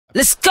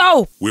Let's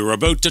go! We're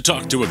about to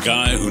talk to a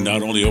guy who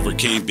not only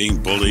overcame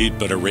being bullied,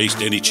 but erased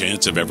any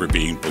chance of ever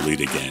being bullied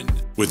again.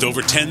 With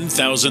over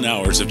 10,000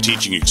 hours of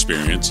teaching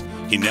experience,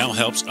 he now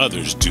helps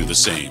others do the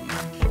same.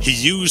 He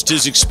used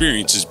his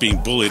experiences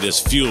being bullied as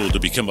fuel to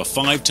become a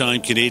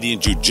 5-time Canadian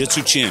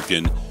Jiu-Jitsu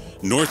champion,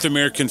 North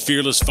American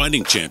fearless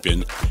fighting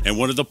champion, and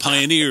one of the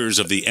pioneers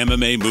of the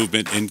MMA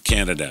movement in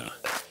Canada.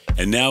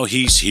 And now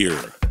he's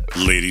here.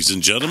 Ladies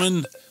and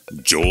gentlemen,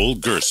 Joel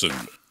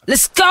Gerson.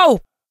 Let's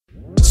go!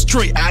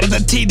 Straight out of the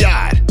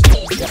T-Dot.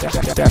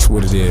 That's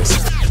what it is.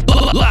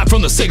 Live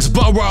from the 6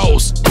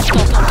 boroughs.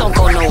 Don't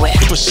go nowhere.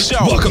 For sure.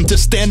 Welcome to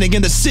Standing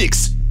in the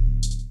 6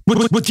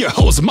 with your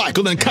hosts,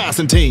 Michael and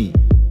Constantine.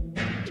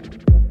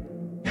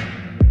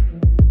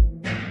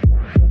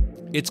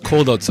 It's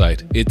cold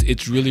outside.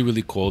 It's really,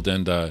 really cold.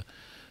 And,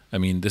 I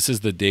mean, this is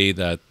the day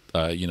that,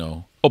 you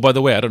know... Oh, by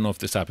the way, I don't know if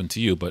this happened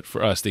to you, but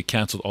for us, they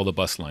canceled all the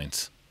bus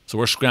lines. So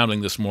we're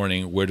scrambling this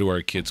morning. Where do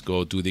our kids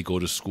go? Do they go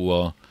to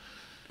school?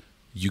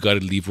 You got to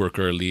leave work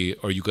early,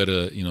 or you got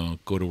to, you know,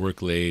 go to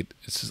work late.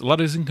 It's just a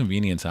lot of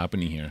inconvenience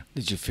happening here.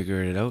 Did you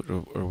figure it out,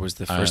 or was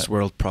the first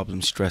world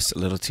problem stress a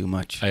little too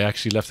much? I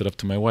actually left it up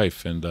to my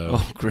wife, and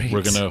oh, great.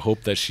 We're going to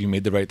hope that she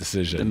made the right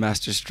decision. The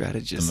master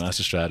strategist. The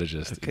master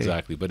strategist, okay.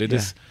 Exactly. But it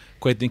is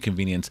quite the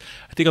inconvenience.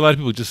 I think a lot of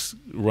people just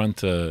run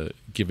to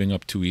giving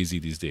up too easy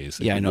these days.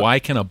 Like, yeah, I know. Why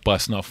can a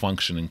bus not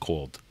function in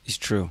cold? It's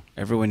true.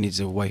 Everyone needs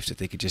a wife that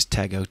they could just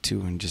tag out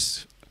to and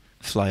just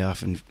fly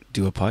off and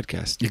do a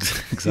podcast.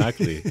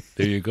 Exactly.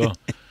 There you go.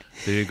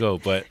 There you go.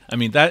 But, I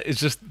mean, that is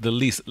just the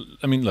least.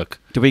 I mean, look.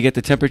 Do we get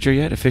the temperature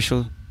yet?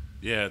 Official?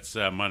 Yeah, it's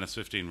minus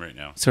 15 right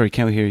now. Sorry,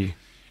 can't we hear you?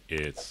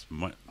 It's...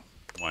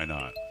 Why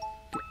not?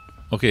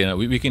 Okay, now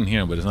we can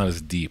hear him, but it's not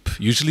as deep.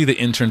 Usually the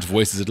intern's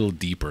voice is a little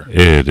deeper.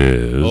 It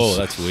is. Oh,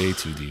 that's way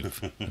too deep.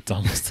 It's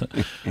almost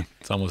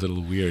a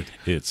little weird.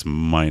 It's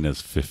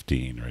minus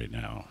 15 right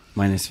now.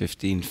 Minus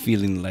 15,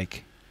 feeling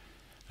like...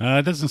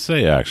 It doesn't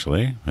say,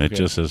 actually. It Okay.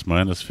 just says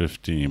minus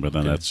 15, but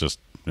then that's just,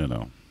 you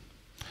know,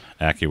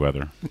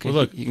 AccuWeather. Okay,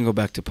 Well, look. you can go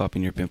back to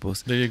popping your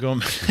pimples. There you go.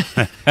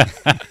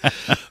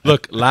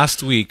 Look,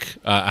 last week,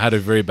 I had a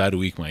very bad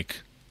week,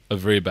 Mike. A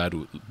very bad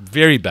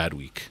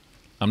week.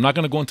 I'm not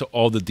going to go into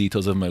all the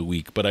details of my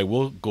week, but I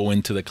will go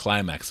into the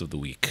climax of the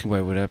week. Why,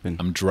 what happened?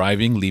 I'm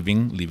driving,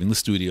 leaving the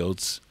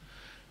studios,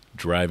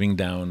 driving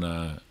down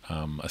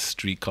a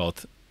street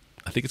called...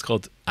 I think it's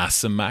called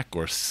Asimak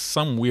or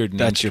some weird name.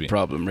 That's your street.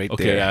 problem right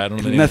Okay, there. I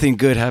don't know. Nothing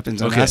good happens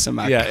on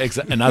Asimak. Yeah,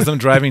 exactly. And as I'm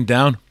driving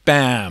down,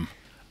 bam,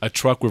 a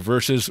truck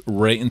reverses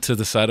right into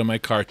the side of my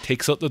car,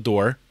 takes out the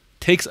door,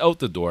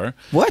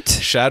 What?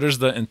 shatters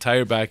the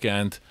entire back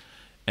end,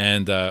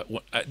 and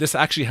this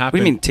actually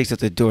happened. What do you mean takes out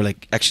the door?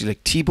 Like actually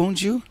like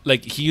T-bones you?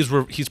 Like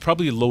he's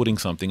probably loading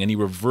something, and he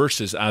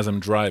reverses as I'm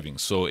driving,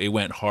 so it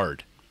went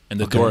hard, and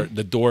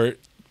the door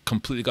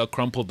completely got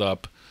crumpled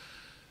up,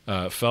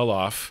 fell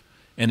off.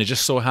 And it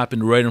just so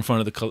happened right in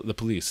front of the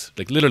police.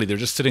 Like, literally, they're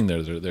just sitting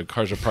there. Their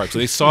cars are parked. So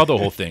they saw the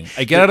whole thing.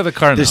 I get out of the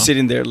car now. They're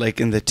sitting there, like,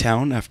 in the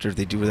town after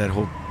they do that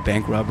whole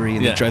bank robbery,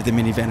 and they drive the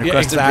minivan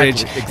across the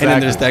bridge. Exactly. And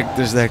then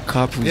there's that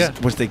cop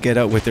who's, once they get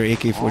out with their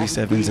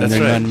AK-47s and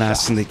their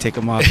non-masks, and they take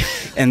them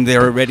off, and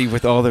they're ready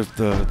with all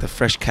the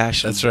fresh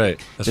cash. That's right.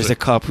 There's a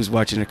cop who's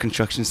watching a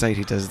construction site.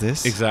 He does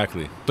this.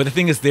 Exactly. But the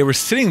thing is, they were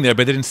sitting there,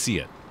 but they didn't see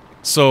it.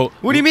 So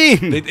what do you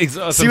mean?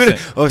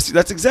 That's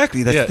That's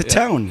exactly. That's the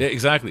town. Yeah,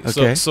 exactly.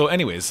 Okay. So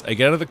anyways, I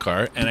get out of the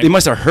car and they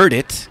must have heard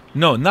it.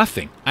 No,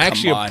 nothing. I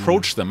actually on.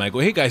 approached them. I go,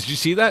 "Hey guys, did you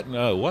see that?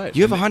 What?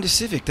 You have a Honda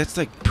Civic. That's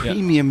like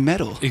premium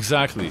metal.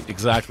 Exactly.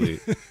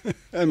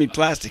 I mean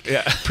plastic.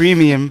 Yeah.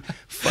 Premium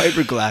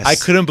fiberglass. I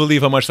couldn't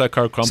believe how much that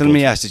car crumpled. So let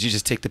me ask: did you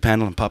just take the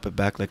panel and pop it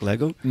back like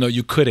Lego? No,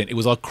 you couldn't. It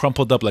was all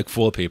crumpled up like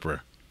foil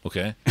paper.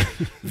 Okay.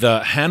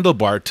 The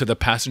handlebar to the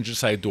passenger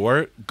side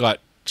door got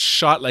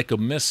shot like a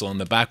missile in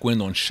the back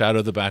window and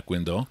shattered the back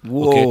window.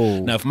 Whoa.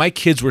 Okay. Now, if my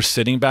kids were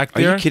sitting back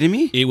there... Are you kidding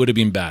me? It would have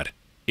been bad.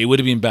 It would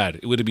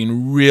have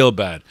been real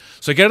bad.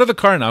 So I get out of the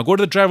car now, go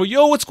to the driver.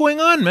 Yo, what's going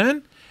on, man?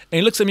 And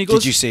he looks at me and goes...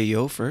 Did you say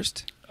yo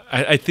first?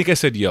 I think I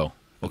said yo.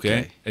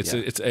 Okay.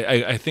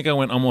 Okay, I think I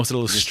went almost a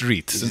little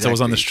street since I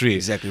was on the street.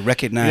 Exactly.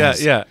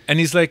 Recognize. Yeah. And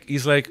he's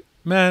like,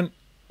 man,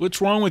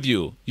 what's wrong with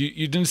you?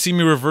 You didn't see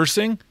me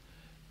reversing?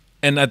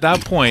 And at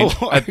that point,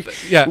 at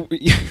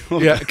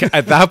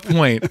that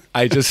point,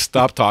 I just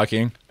stopped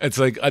talking. It's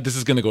like, this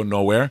is going to go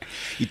nowhere.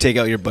 You take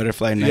out your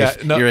butterfly knife,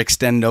 Yeah, no. your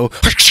extendo.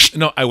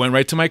 No, I went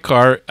right to my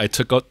car. I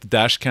took out the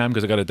dash cam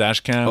because I got a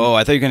dash cam. Oh,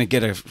 I thought you were going to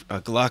get a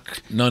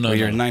Glock. No, or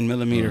your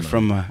 9mm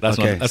from... That's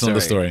not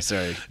the story.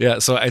 Sorry. Yeah,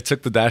 so I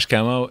took the dash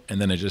cam out,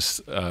 and then I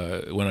just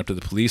went up to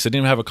the police. I didn't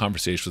even have a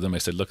conversation with them. I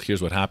said, look,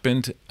 here's what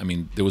happened. I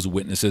mean, there was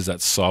witnesses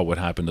that saw what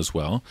happened as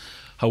well.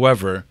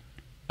 However,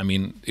 I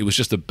mean, it was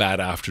just a bad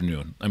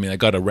afternoon. I mean, I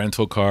got a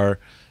rental car,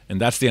 and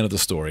that's the end of the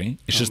story.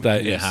 It's just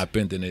that it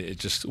happened, and it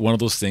just one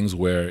of those things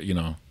where, you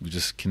know, you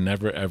just can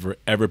never, ever,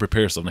 ever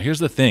prepare yourself. Now, here's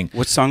the thing.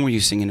 What song were you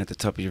singing at the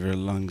top of your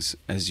lungs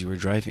as you were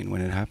driving when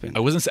it happened?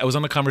 I was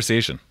on a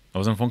conversation. I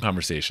was on a phone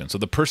conversation. So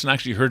the person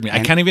actually heard me.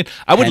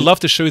 I would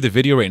love to show you the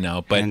video right now,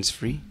 but hands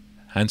free?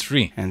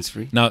 Hands-free.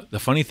 Hands-free. Now, the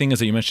funny thing is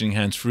that you're mentioning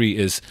hands-free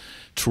is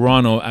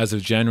Toronto, as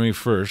of January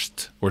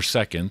 1st or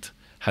 2nd,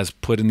 has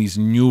put in these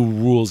new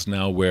rules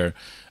now where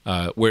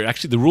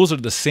actually the rules are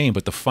the same,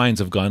 but the fines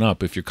have gone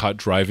up. If you're caught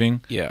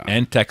driving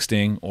and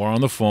texting or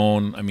on the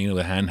phone, I mean,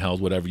 with a handheld,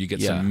 whatever, you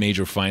get some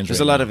major fines. There's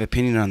a lot of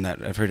opinion on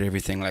that. I've heard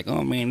everything like,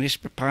 oh, man, this is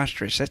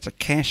preposterous. That's a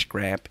cash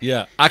grab.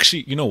 Yeah.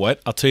 Actually, you know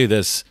what? I'll tell you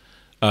this.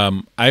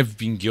 I've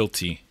been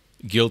guilty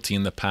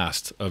in the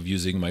past of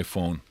using my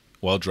phone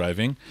while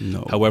driving.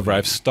 No. However,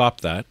 I've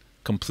stopped that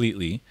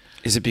completely.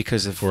 Is it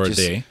because of for a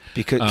day?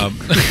 Because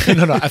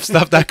no, I've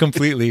stopped that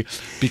completely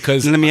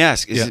because. Let me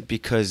ask: is it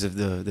because of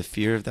the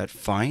fear of that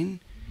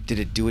fine? Did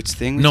it do its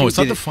thing? No, it's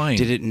not the fine.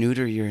 Did it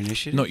neuter your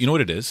initiative? No, you know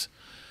what it is.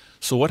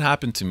 So what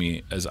happened to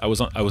me is I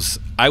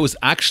was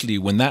actually,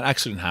 when that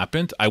accident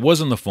happened, I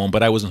was on the phone,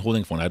 but I wasn't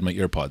holding the phone. I had my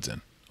earpods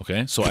in.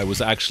 Okay, so I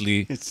was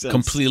actually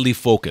completely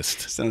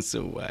focused. Sounds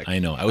so whack. I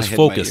know. I was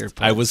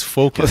focused. I was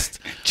focused.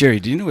 Jerry,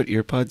 do you know what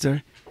earpods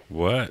are?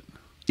 What?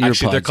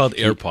 Actually, they're called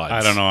AirPods.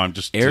 I don't know. I'm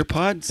just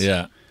AirPods.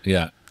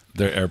 Yeah,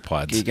 they're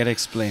AirPods. Okay, you gotta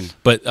explain.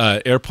 But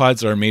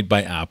AirPods are made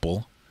by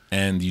Apple,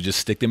 and you just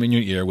stick them in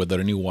your ear without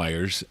any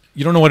wires.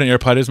 You don't know what an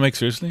AirPod is, Mike?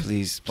 Seriously?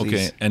 Please.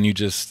 Okay, and you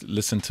just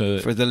listen to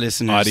for the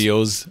listeners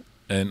audios,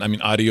 and I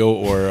mean audio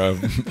or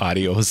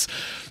audios,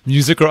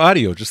 music or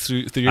audio, just through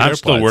your AirPods. I'm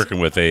still working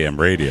with AM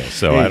radio,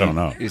 so I don't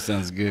know. It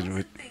sounds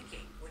good.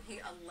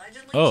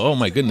 Oh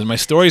my goodness, my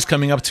story's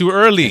coming up too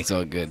early. It's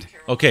all good.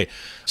 Okay,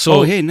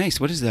 so hey,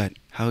 nice. What is that?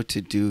 How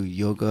to do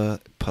yoga,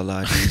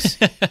 Pilates,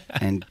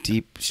 and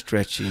deep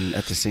stretching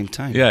at the same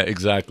time. Yeah,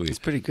 exactly. It's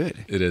pretty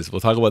good. It is. We'll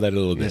talk about that a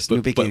little bit.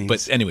 New beginnings.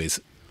 But anyways,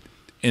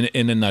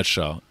 in a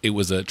nutshell, it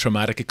was a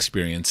traumatic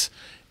experience,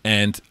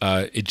 and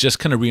it just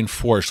kind of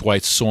reinforced why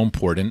it's so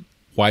important,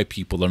 why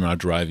people are not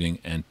driving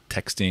and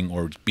texting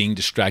or being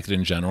distracted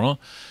in general.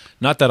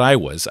 Not that I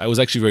was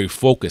actually very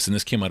focused, and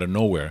this came out of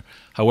nowhere.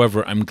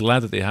 However, I'm glad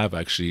that they have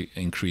actually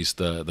increased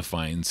the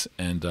fines,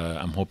 and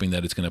I'm hoping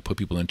that it's going to put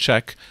people in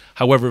check.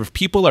 However, if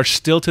people are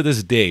still to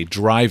this day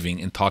driving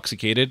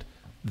intoxicated,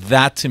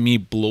 that to me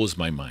blows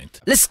my mind.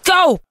 Let's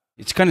go!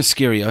 It's kind of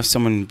scary,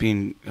 someone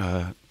being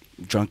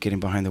drunk getting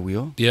behind the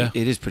wheel. Yeah.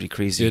 It is pretty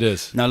crazy. It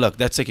is. Now, look,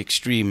 that's like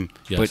extreme,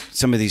 but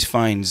some of these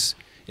fines,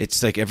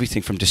 it's like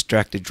everything from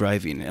distracted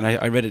driving. And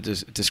I read a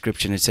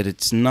description. It said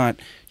it's not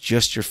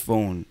just your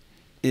phone.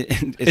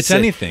 It's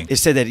anything. It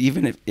said that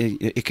even if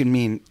it could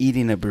mean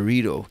eating a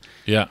burrito.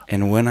 Yeah.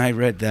 And when I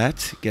read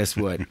that, guess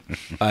what?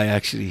 I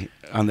actually,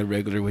 on the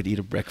regular, would eat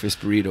a breakfast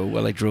burrito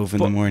while I drove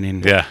in the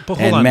morning. Yeah. But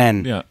hold on.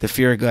 Man, the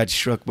fear of God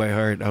struck my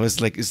heart. I was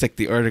like, it's like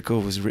the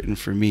article was written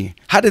for me.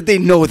 How did they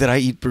know that I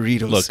eat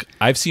burritos? Look,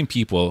 I've seen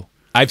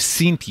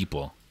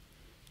people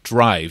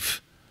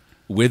drive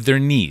with their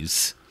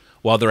knees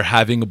while they're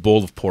having a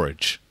bowl of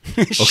porridge.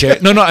 Okay?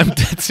 No, I'm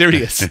dead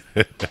serious.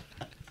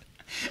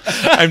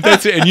 I'm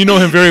dead serious. And you know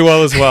him very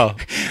well as well.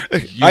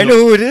 I know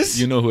who it is?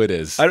 You know who it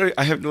is.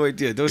 I have no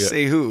idea. Don't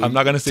say who. I'm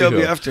not going to say Tell who.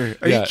 me after.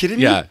 Are you kidding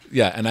me?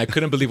 Yeah. And I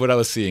couldn't believe what I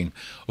was seeing.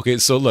 Okay,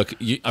 so look,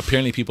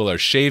 apparently people are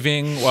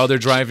shaving while they're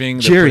driving.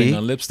 They're Jerry, putting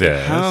on lipstick.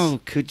 Yes. How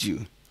could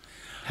you?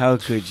 How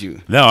could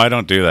you? No, I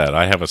don't do that.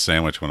 I have a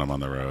sandwich when I'm on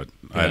the road.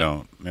 Yeah. I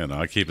don't.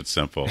 I keep it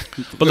simple.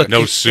 But look,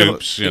 no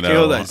soups. Okay,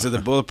 hold on. So the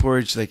bowl of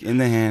porridge, like in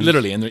the hand.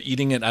 Literally, and they're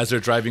eating it as they're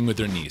driving with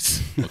their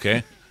knees.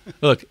 Okay.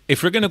 Look,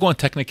 if we're gonna go on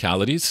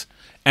technicalities,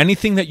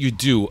 anything that you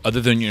do other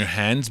than your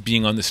hands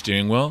being on the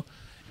steering wheel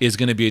is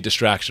going to be a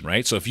distraction,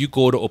 right? So if you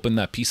go to open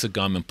that piece of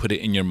gum and put it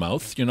in your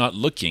mouth, you're not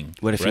looking.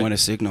 What if you want to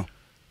signal?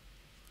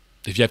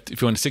 If you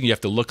want to signal, you have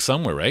to look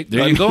somewhere, right?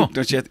 There you go.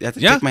 Don't you have to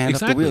take my hand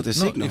off the wheel to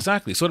signal?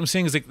 Exactly. So what I'm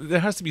saying is, like,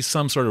 there has to be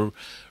some sort of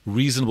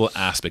reasonable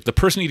aspect. The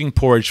person eating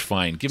porridge,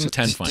 fine. Give him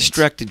 10 fines.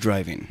 Distracted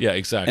driving. Yeah,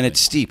 exactly. And it's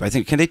steep. I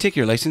think. Can they take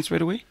your license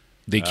right away?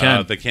 They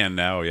can. They can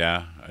now,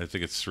 yeah. I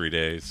think it's 3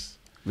 days.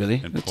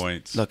 Really? And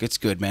points. Look, it's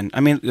good, man. I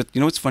mean,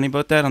 you know what's funny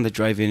about that? On the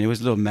drive-in, it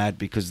was a little mad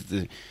because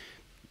the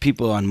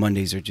people on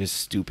Mondays are just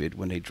stupid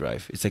when they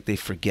drive. It's like they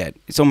forget.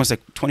 It's almost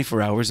like 24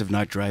 hours of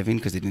not driving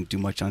because they didn't do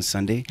much on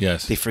Sunday.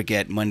 Yes. They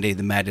forget Monday,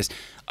 the madness.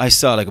 I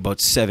saw like about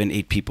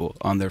 7-8 people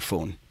on their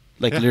phone.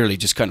 Like literally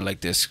just kind of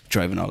like this,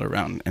 driving all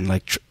around and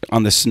like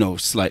on the snow,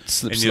 slip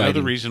sliding. And you know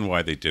the reason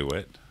why they do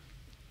it?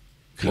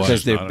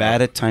 Because they're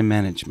bad at time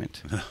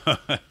management.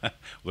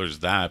 There's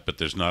that, but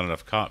there's not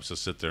enough cops to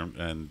sit there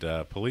and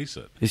police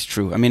it. It's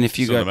true. I mean, if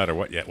you no matter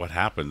what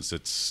happens,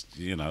 it's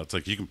it's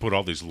like you can put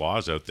all these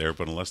laws out there,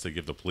 but unless they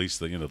give the police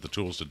the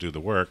tools to do the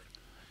work,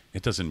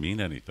 it doesn't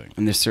mean anything.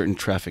 And there's certain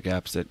traffic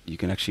apps that you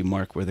can actually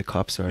mark where the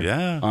cops are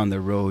on the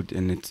road,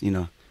 and it's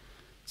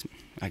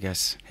I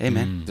guess. Hey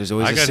man, there's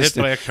always a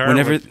system. Hit by a car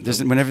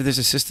whenever there's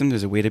a system,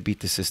 there's a way to beat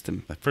the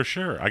system. For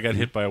sure. I got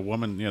hit by a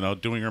woman,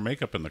 doing her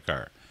makeup in the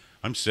car.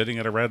 I'm sitting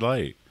at a red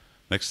light.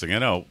 Next thing I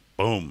know,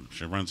 boom,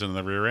 she runs into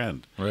the rear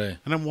end. Right.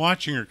 And I'm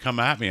watching her come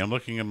at me. I'm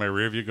looking in my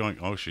rear view going,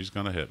 oh, she's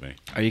going to hit me.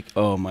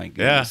 Oh, my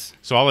goodness. Yeah.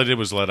 So all I did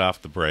was let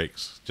off the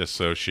brakes just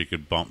so she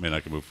could bump me and I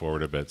could move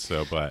forward a bit.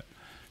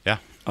 Yeah.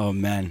 Oh,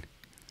 man.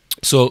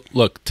 So,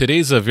 look,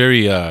 today's a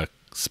very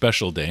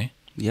special day.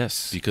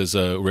 Yes. because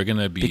we're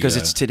gonna be Because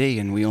it's today,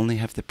 and we only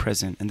have the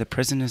present, and the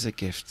present is a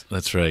gift.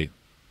 That's right.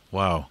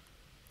 Wow,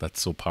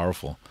 that's so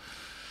powerful.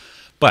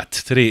 But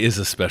today is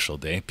a special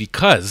day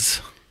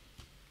because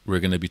we're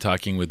gonna be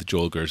talking with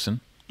Joel Gerson,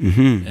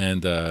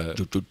 and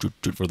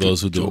for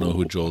those who don't know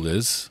who Joel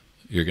is,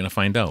 you're gonna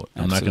find out.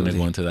 I'm not gonna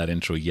go into that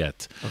intro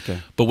yet. Okay.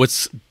 But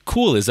what's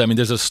cool is, I mean,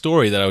 there's a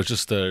story that I was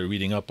just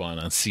reading up on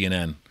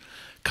CNN.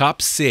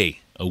 Cops say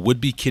a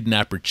would-be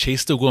kidnapper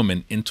chased a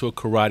woman into a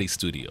karate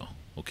studio.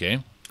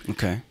 Okay.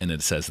 Okay. And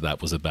it says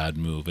that was a bad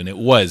move, and it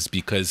was,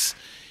 because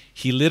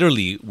he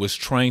literally was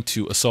trying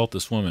to assault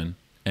this woman,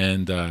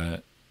 and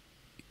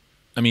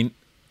I mean,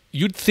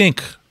 you'd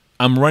think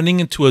I'm running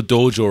into a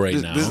dojo right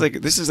now.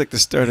 This is like the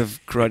start of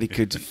Karate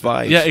Kid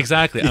 5. Yeah,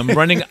 exactly. I'm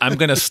running. I'm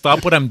gonna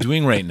stop what I'm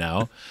doing right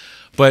now,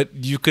 but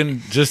you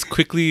can just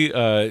quickly,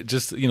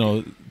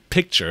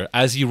 picture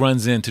as he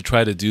runs in to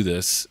try to do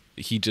this,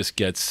 he just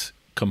gets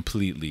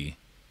completely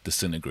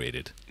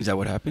disintegrated. Is that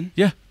what happened?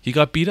 Yeah, he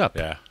got beat up.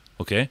 Yeah.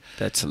 Okay.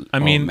 I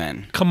mean,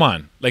 man. come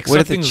on. Like, What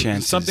are the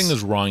something chances?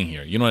 is wrong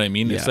here. You know what I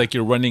mean? It's Yeah. like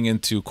you're running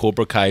into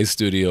Cobra Kai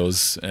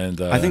studios,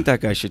 and I think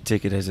that guy should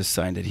take it as a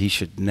sign that he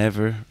should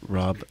never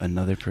rob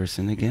another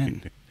person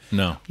again.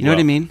 no. You know what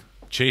I mean?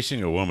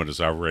 Chasing a woman is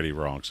already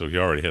wrong, so he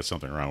already has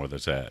something wrong with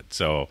his head.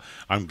 So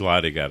I'm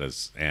glad he got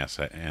his ass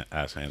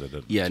handed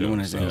to Yeah, to no one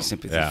him. has any So,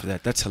 sympathy yeah. for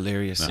that. That's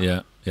hilarious.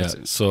 Yeah, yeah. That's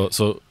it.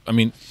 So I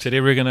mean, today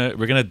we're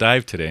gonna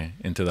dive today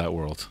into that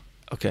world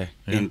Okay.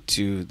 Yeah.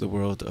 Into the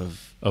world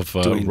of of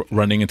Doing-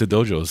 running into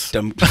dojos.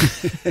 dumb.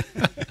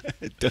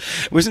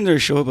 Wasn't there a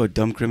show about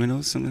dumb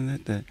criminals? Something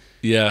like that.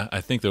 Yeah,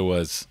 I think there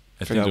was.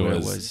 I think Forgot there what it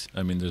was. was.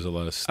 I mean, there's a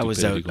lot of. I was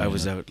stupidity out. I going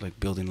was on. out like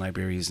building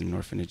libraries and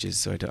orphanages.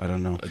 So I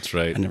don't know. That's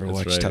right. I never That's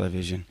watched right.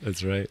 television.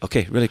 That's right.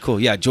 Okay, really cool.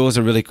 Yeah, Joel's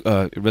a really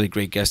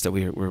great guest that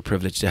we're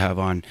privileged to have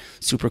on.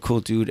 Super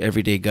cool dude,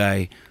 everyday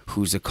guy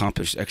who's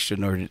accomplished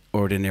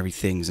extraordinary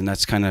things, and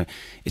that's kind of,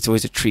 it's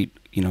always a treat.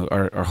 You know,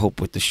 our hope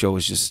with the show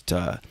is just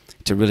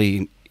to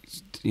really,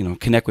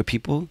 connect with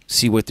people,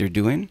 see what they're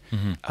doing,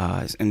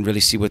 and really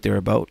see what they're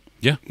about.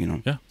 Yeah. You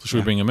know. Yeah. So should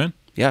we bring him in?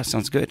 Yeah,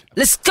 sounds good.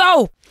 Let's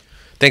go.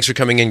 Thanks for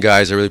coming in,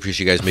 guys. I really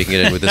appreciate you guys making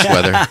it in with this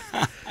weather.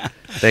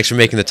 Thanks for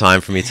making the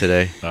time for me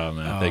today. Oh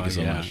man, thank you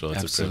so yeah, much. Joel.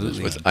 It's absolutely.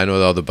 a privilege. I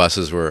know all the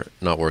buses were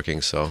not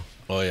working, so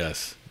Oh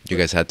yes. you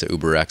guys had to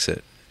Uber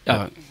exit.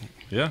 Yeah.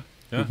 Yeah.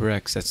 Uber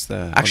X, that's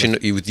the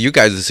Actually, with you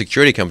guys, the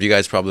security company, you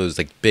guys probably was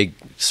like big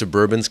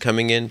Suburbans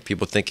coming in,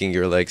 people thinking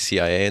you're like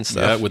CIA and Yeah,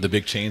 stuff. with the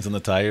big chains on the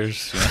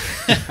tires.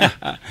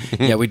 Yeah.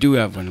 yeah, we do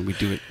have one. We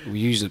do it. We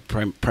use it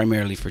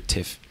primarily for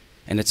TIFF,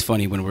 and it's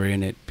funny when we're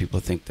in it. People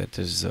think that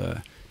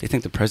they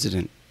think the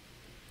president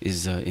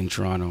is in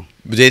Toronto.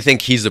 But they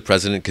think he's the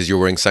president because you're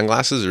wearing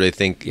sunglasses, or they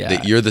think Yeah.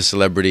 that you're the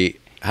celebrity.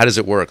 How does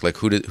it work? Like,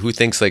 who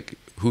thinks, like,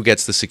 who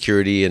gets the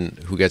security and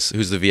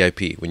who's the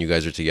VIP when you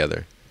guys are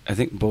together? I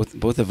think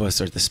both of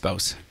us are the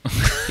spouse.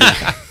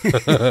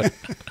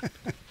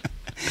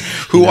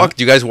 Who walk?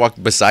 Do you guys walk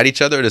beside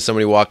each other, or does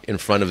somebody walk in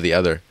front of the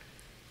other?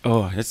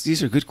 Oh,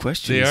 these are good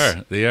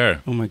questions. They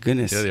are. Oh my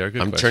goodness. Yeah, they are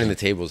good. I'm turning the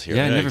tables here.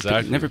 Yeah, I Yeah, never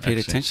exactly, never paid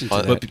actually. attention to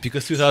Uh, that. But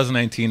because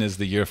 2019 is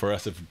the year for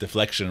us of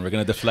deflection, we're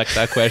gonna deflect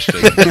that question.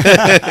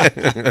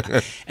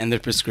 And their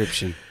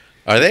prescription.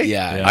 Are they?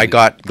 Yeah. I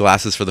got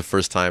glasses for the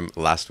first time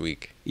last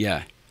week.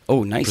 Yeah.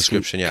 Oh, nice.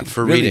 Prescription, yeah,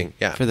 for Really? reading,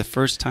 yeah. For the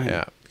first time.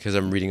 Yeah, because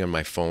I'm reading on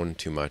my phone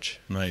too much.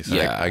 Nice.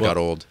 Yeah. I got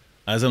old.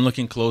 As I'm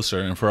looking closer,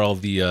 and for all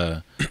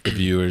the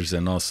viewers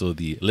and also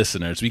the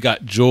listeners, we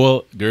got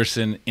Joel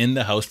Gerson in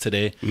the house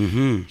today.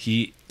 Mm-hmm.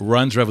 He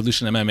runs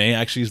Revolution MMA.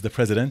 Actually, he's the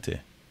presidente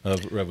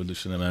of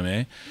Revolution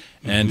MMA.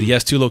 And he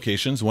has two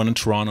locations, one in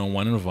Toronto and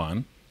one in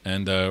Vaughan.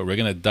 And we're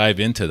going to dive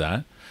into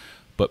that.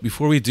 But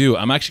before we do,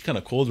 I'm actually kind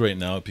of cold right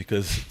now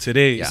because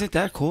today Is it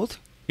that cold?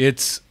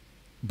 it's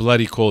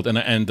bloody cold. And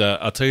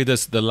I'll tell you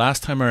this, the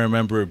last time I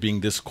remember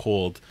being this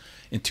cold,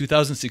 in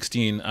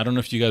 2016, I don't know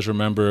if you guys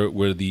remember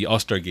where the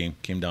All-Star game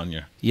came down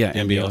here. Yeah. The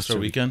NBA All-Star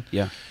weekend.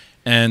 Yeah.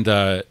 And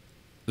the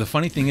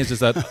funny thing is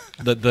that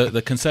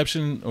the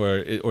conception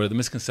or the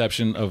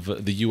misconception of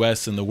the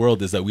U.S. and the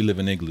world is that we live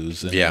in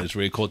igloos and Yeah. it's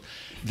very cold.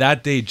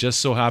 That day just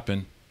so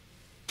happened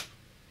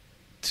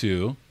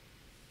to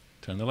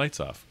turn the lights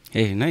off.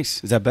 Hey,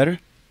 nice. Is that better?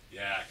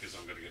 Yeah, because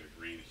I'm going to get a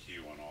green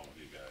hue on all of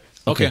you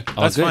guys. Okay,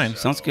 all that's good. fine.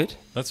 Sounds good.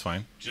 That's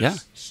fine. Just Yeah.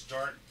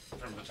 start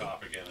from the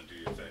top again and do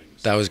your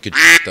things. That was good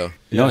though.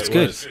 No, it's it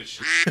good. was.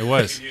 It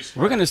was.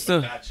 We're gonna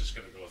still- That's just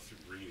going to go through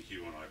green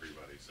hue on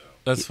everybody. So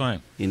That's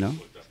fine. You know?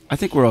 I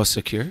think we're all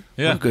secure.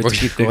 Yeah. We're good to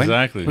keep going.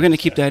 Exactly. We're going to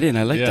keep that in.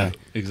 I like yeah, that.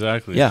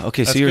 exactly. Yeah,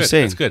 okay, so That's you were good.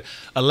 saying- That's good.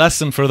 A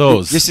lesson for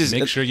those. This is-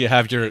 make sure you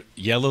have your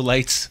yellow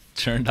lights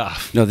turned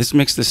off. No, this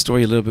makes the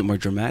story a little bit more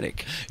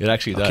dramatic. It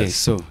actually does. Okay,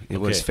 so it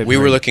was Okay. February.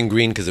 We were looking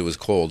green because it was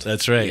cold.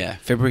 That's right. Yeah,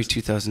 February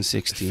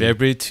 2016.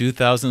 February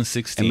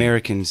 2016.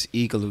 Americans,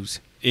 igloos.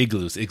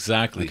 Igloos,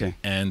 exactly. Okay.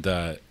 And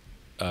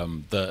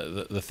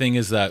the thing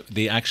is that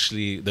they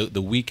actually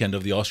the weekend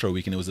of the All-Star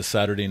weekend, it was a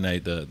Saturday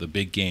night, the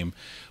big game.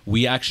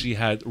 We actually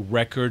had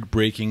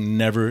record-breaking,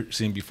 never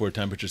seen before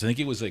temperatures. I think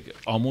it was like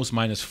almost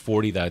minus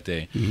 40 that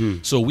day. Mm-hmm.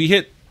 So we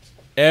hit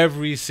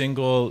every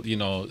single,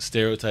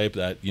 stereotype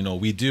that,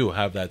 we do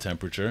have that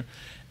temperature.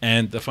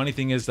 And the funny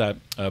thing is that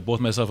both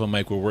myself and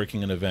Mike were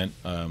working an event,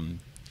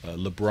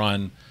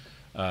 LeBron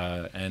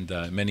and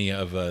many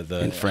of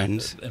the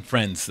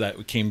friends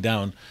that came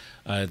down.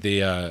 They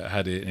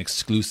had an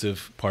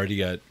exclusive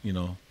party at,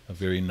 a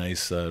very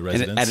nice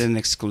residence. At an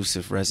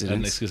exclusive residence. At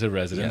an exclusive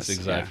residence, Yes,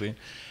 exactly. yeah.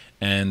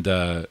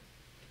 And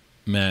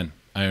man,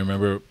 I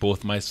remember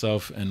both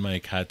myself and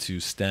Mike had to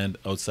stand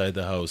outside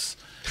the house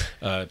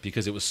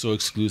because it was so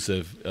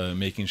exclusive,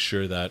 making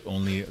sure that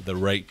only the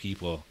right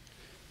people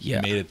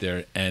made it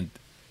there. And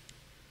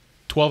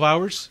 12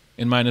 hours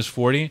in minus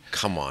 40.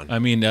 Come on. I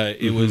mean,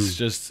 it was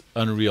just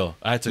unreal.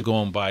 I had to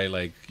go and buy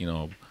like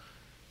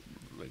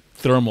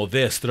thermal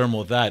this,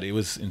 thermal that. It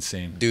was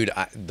insane. Dude,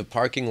 the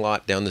parking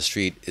lot down the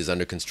street is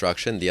under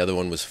construction. The other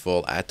one was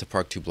full. I had to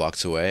park 2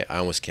 blocks away. I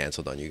almost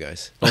canceled on you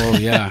guys. Oh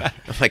yeah.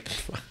 I'm like,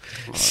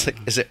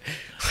 is it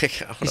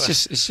like, I don't know.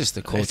 It's just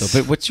the cold though.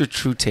 But what's your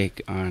true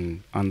take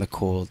on the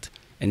cold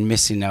and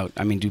missing out?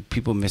 I mean, do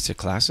people miss a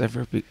class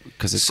ever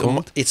because it's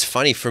cold? It's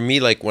funny for me,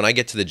 like when I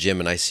get to the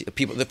gym and I see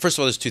people, first of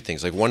all, there's 2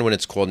 things, like one when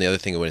it's cold and the other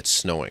thing when it's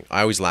snowing.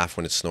 I always laugh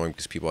when it's snowing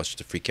because people start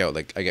to freak out.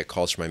 Like I get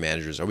calls from my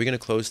managers, are we going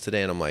to close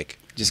today? And I'm like,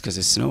 just because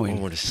it's snowing.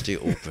 I want to stay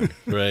open.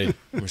 Right.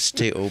 I want to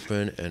stay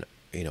open and,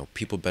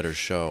 people better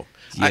show.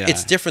 Yeah.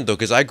 It's different though,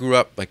 because I grew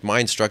up, like my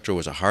instructor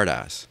was a hard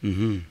ass.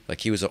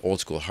 Like he was an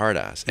old school hard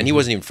ass. And he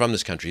wasn't even from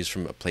this country. He's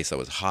from a place that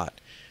was hot.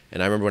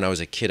 And I remember when I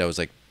was a kid, I was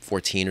like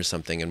 14 or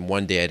something, and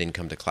one day I didn't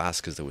come to class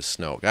because there was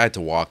snow. I had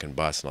to walk and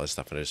bus and all this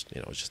stuff, and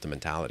it was just the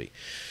mentality.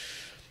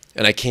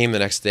 And I came the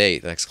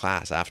next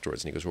class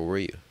afterwards, and he goes, "Where were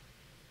you?"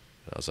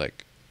 And I was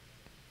like,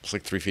 "It's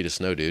like 3 feet of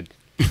snow, dude."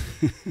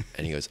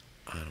 And he goes,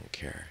 "I don't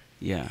care."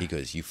 Yeah. He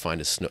goes, "You find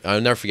a snow."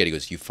 I'll never forget. He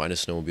goes, "You find a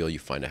snowmobile, you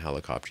find a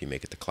helicopter, you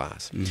make it to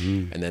class."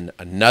 And then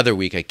another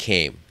week I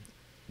came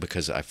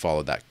because I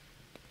followed that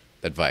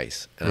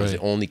advice, and I was the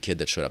only kid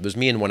that showed up. There's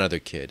me and one other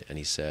kid, and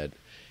he said.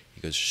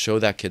 He goes, show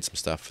that kid some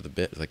stuff for the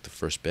bit, like the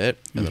first bit,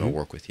 and then I'll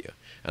work with you.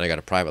 And I got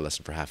a private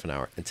lesson for half an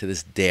hour. And to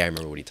this day, I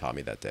remember what he taught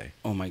me that day.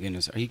 Oh my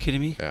goodness, are you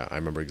kidding me? Yeah, I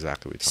remember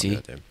exactly what he taught me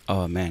that day.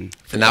 Oh man.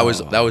 And that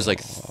was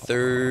like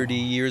 30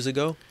 years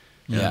ago.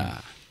 Yeah.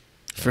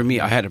 For me,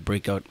 I had a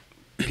breakout.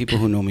 People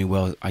who know me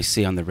well, I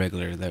say on the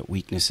regular that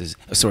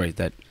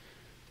that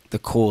the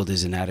cold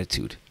is an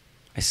attitude.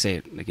 I say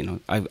it like,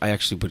 I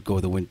actually would go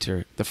the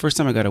winter. The first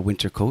time I got a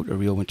winter coat, a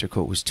real winter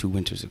coat, was 2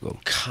 winters ago.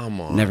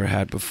 Come on. Never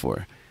had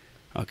before.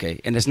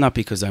 Okay, and it's not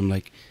because I'm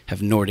like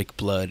have Nordic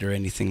blood or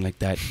anything like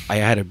that. I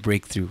had a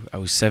breakthrough. I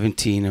was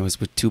 17. I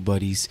was with 2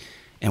 buddies,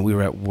 and we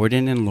were at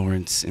Warden and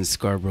Lawrence in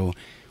Scarborough.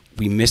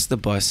 We missed the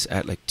bus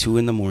at like 2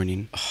 in the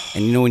morning,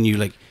 and when you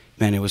like,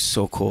 man, it was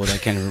so cold. I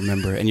can't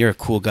remember. And you're a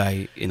cool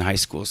guy in high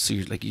school, so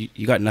you're like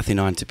you got nothing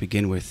on to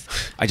begin with.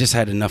 I just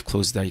had enough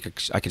clothes that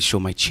I could show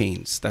my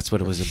chains. That's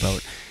what it was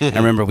about. I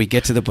remember we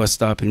get to the bus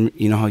stop, and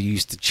you know how you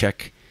used to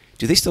check.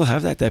 Do they still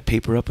have that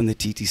paper up in the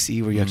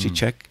TTC where you actually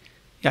check?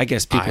 Yeah, I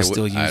guess people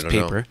still use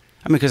paper. Know.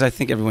 I mean, because I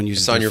think everyone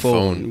uses it's on your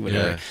phone.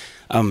 Whatever.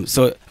 Yeah.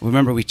 So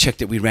remember, we checked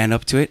it. We ran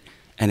up to it,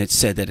 and it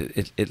said that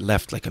it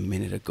left like a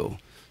minute ago.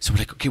 So we're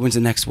like, okay, when's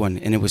the next one?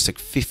 And it was like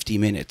 50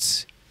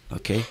 minutes.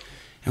 Okay,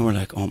 and we're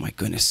like, oh my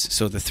goodness.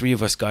 So the 3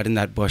 of us got in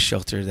that bus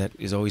shelter that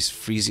is always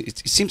freezing.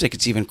 It seems like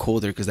it's even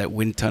colder because that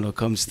wind tunnel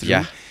comes through.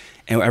 Yeah.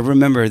 And I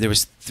remember there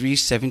was 3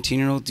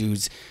 17-year-old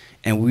dudes.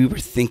 And we were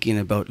thinking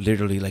about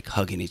literally like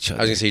hugging each other.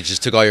 I was gonna say, you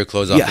just took all your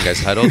clothes off. You guys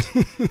huddled,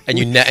 and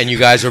you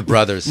guys were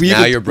brothers.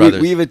 You're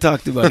brothers. We even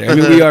talked about it. I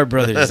mean, we are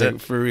brothers, like,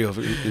 for real.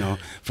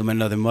 From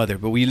another mother.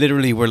 But we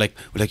literally were like,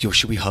 yo,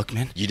 should we hug,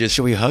 man?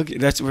 Should we hug?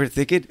 That's what we're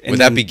thinking. And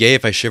would that be gay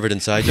if I shivered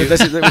inside you?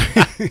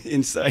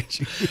 Inside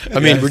you. I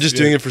mean, we're just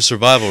doing it for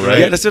survival, right?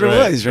 Yeah, that's what it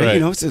was, right?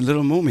 It's a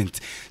little moment.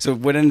 So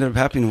what ended up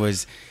happening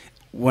was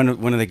one of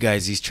the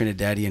guys. He's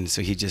Trinidadian,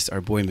 so our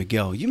boy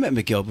Miguel. You met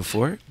Miguel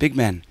before, big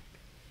man.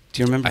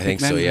 Do you remember? I think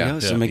so, yeah.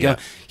 Miguel? So Miguel,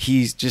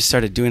 he just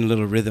started doing a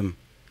little rhythm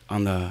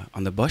on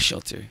the bus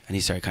shelter, and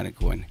he started kind of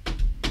going,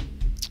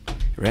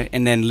 right?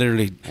 And then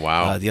literally,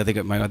 the other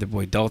guy, my other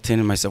boy Dalton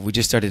and myself, we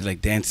just started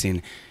like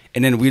dancing,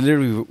 and then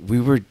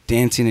we were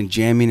dancing and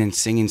jamming and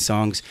singing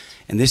songs.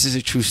 And this is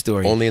a true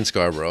story. Only in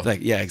Scarborough. Like,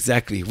 yeah,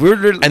 exactly.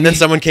 And then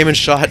someone came and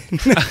shot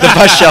the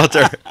bus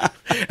shelter.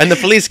 And the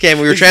police came.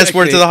 We were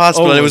transported to the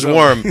hospital, and it was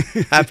warm.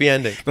 Happy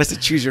ending. That's a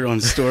choose your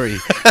own story.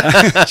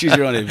 Choose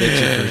your own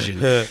adventure version.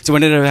 So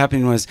what ended up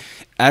happening was,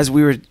 as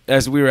we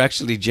were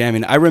actually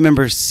jamming, I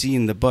remember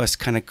seeing the bus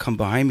kind of come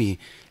behind me,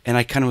 and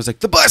I kind of was like,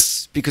 the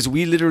bus! Because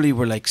we literally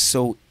were like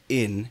so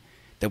in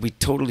that we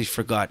totally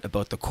forgot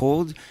about the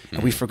cold,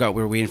 and we forgot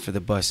we were waiting for the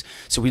bus.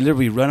 So we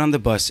literally run on the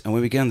bus, and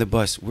when we get on the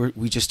bus,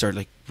 we just start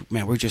like,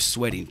 man, we're just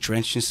sweating,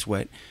 drenched in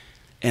sweat.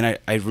 And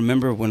I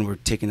remember when we're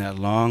taking that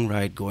long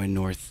ride going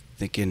north,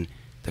 thinking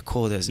the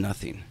cold has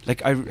nothing.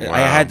 Like I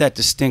had that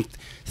distinct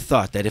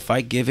thought that if I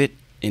give it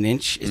an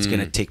inch, it's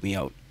gonna take me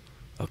out.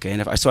 Okay,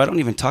 and so I don't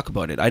even talk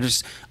about it.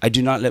 I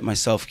do not let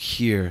myself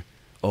hear,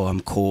 oh,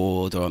 I'm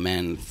cold, or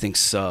man, things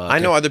suck. I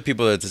know other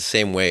people that's the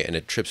same way, and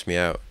it trips me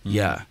out.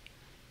 Yeah.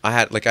 I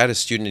had a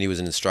student, and he was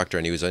an instructor,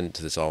 and he was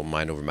into this all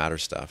mind over matter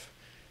stuff.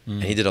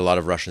 And he did a lot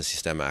of Russian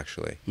system,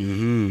 actually.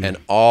 And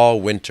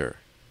all winter,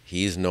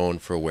 he's known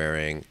for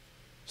wearing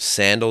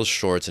sandals,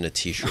 shorts, and a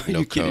t-shirt,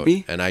 no coat.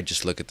 Me? And I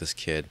just look at this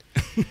kid.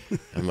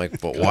 I'm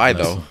like, but why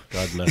though?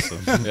 God bless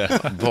him. Yeah.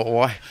 But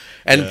why?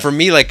 And for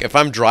me, like, if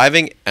I'm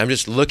driving, I'm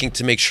just looking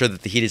to make sure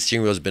that the heated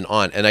steering wheel has been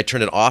on, and I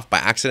turn it off by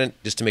accident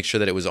just to make sure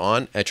that it was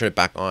on. And I turn it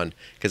back on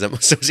because I'm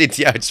associated.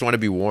 Yeah, I just want to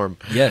be warm.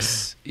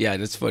 Yes, yeah,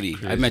 that's funny.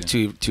 Crazy. I met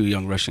two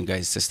young Russian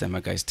guys,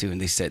 Systema guys too,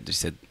 and they said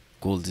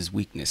gold is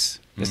weakness.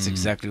 That's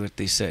exactly what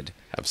they said.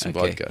 Have some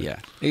vodka. Yeah.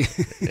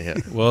 Yeah.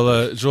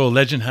 Well, Joel,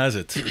 legend has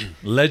it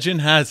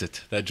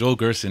that Joel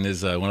Gerson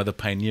is one of the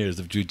pioneers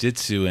of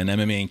Jiu-Jitsu and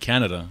MMA in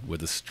Canada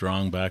with a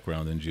strong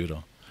background in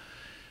judo.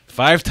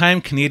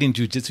 5-time Canadian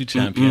Jiu-Jitsu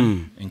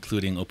champion,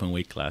 including open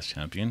weight class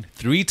champion,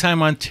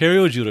 3-time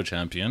Ontario Judo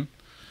champion,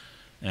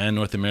 and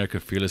North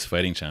America Fearless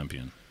Fighting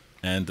champion.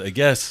 And I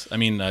guess,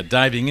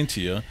 diving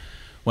into you,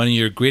 one of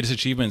your greatest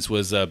achievements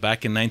was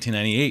back in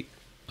 1998,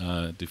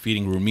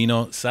 defeating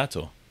Rumino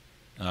Sato.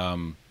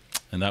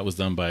 And that was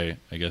done by,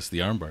 I guess, the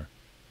armbar.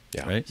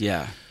 Yeah. Right?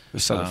 Yeah. We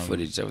saw the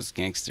footage. That was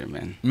gangster,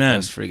 man. Man. That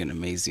was friggin'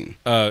 amazing.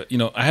 I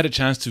had a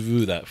chance to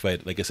view that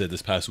fight, like I said,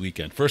 this past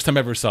weekend. First time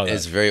I ever saw that.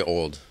 It's very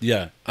old.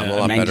 Yeah. I'm a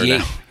lot better now.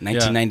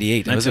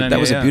 1998. Yeah. That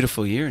was a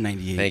beautiful year,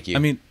 98. Thank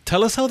you.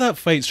 Tell us how that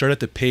fight started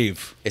to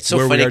pave It's so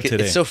where funny. we are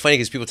today. It's so funny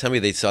because people tell me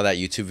they saw that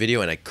YouTube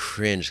video and I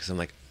cringe because I'm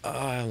like,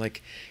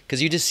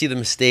 because you just see the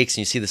mistakes and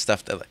you see the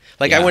stuff that,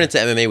 I went into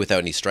MMA without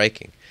any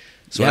striking.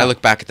 So when I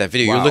look back at that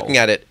video, you're looking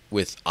at it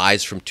with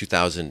eyes from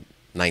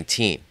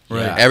 2019.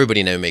 Right. Everybody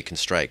in MMA can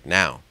strike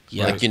now.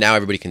 Yeah. Now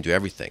everybody can do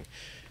everything.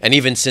 And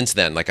even since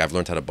then, I've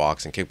learned how to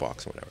box and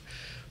kickbox and whatever.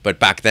 But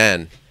back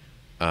then,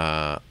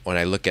 when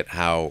I look at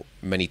how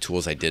many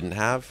tools I didn't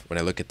have, when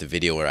I look at the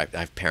video where I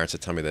have parents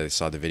that tell me that they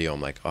saw the video,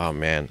 I'm like, oh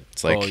man,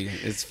 it's like,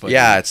 it's funny.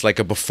 yeah, it's like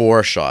a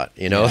before shot,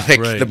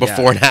 the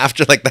before and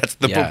after, that's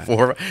the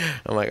before.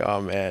 I'm like,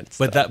 oh man.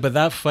 But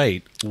that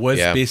fight was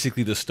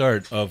basically the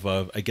start of,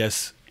 I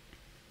guess,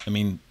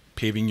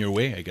 paving your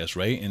way, I guess,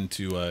 right?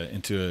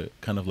 Into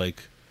kind of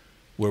like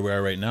where we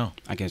are right now.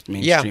 I guess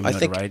mainstream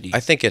notoriety.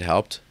 I think it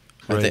helped.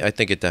 Right. I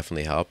think it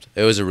definitely helped.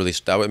 It was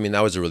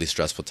that was a really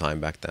stressful time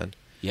back then.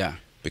 Yeah.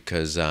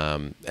 Because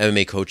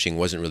MMA coaching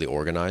wasn't really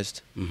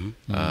organized.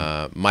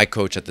 My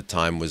coach at the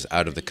time was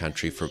out of the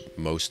country for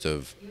most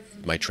of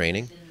my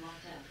training.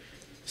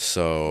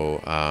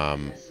 So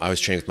I was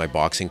training with my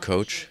boxing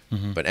coach,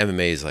 but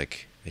MMA is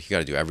like you got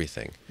to do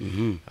everything.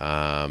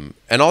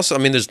 And also,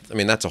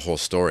 that's a whole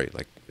story.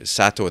 Like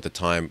Sato at the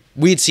time,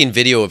 we had seen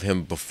video of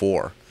him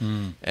before,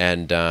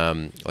 and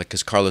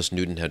because Carlos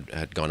Newton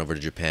had gone over to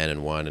Japan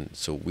and won, and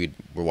so we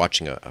were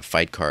watching a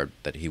fight card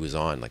that he was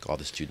on. Like all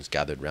the students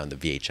gathered around the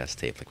VHS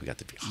tape. Like we got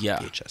the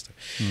VHS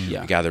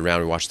tape. We gathered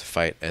around, we watched the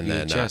fight, and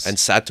then and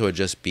Sato had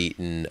just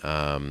beaten.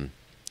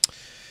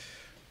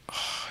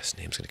 His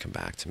name's gonna come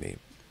back to me.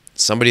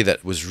 Somebody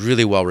that was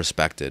really well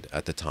respected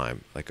at the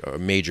time, like a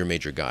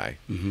major guy,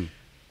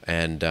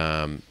 and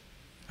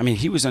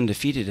he was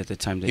undefeated at the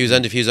time. He was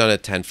undefeated. He was on a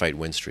 10-fight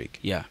win streak.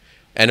 Yeah,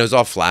 and it was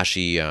all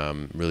flashy,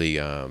 really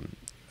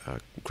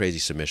crazy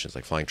submissions,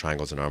 like flying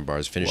triangles and arm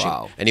bars, finishing.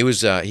 Wow. And he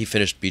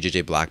finished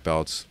BJJ black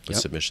belts with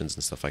submissions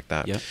and stuff like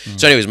that. Yep.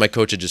 So, anyways, my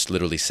coach had just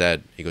literally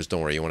said, he goes,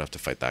 "Don't worry, you won't have to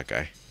fight that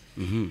guy."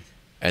 And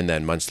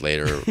then months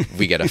later,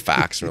 we get a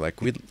fax, and we're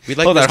like, "We'd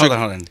like." Hold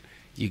on.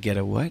 You get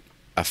a what?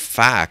 A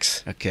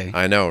fax. Okay.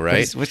 I know,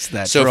 right? What's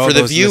that? So for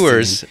the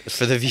viewers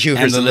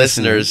and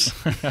listeners,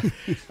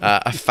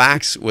 a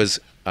fax was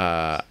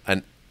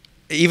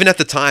even at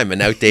the time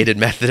an outdated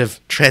method of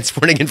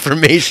transporting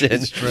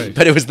information,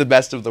 but it was the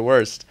best of the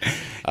worst.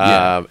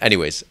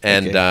 Anyways,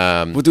 and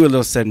we'll do a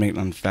little segment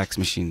on fax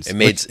machines. It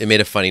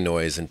made a funny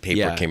noise and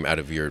paper came out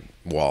of your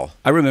wall.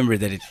 I remember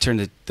that it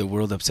turned the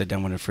world upside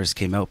down when it first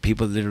came out.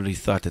 People literally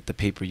thought that the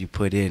paper you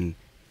put in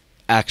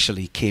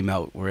actually came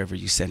out wherever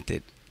you sent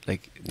it.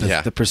 Like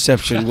the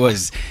perception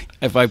was,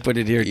 if I put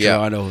it here,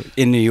 Toronto,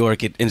 in New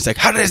York, and it's like,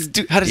 how does it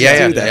do that?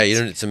 Yeah,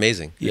 it's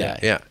amazing.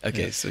 Yeah.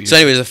 Okay. So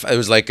anyways, it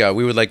was like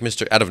we would like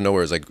Mr. Out of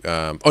nowhere. It was like,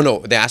 oh no,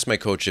 they asked my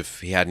coach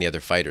if he had any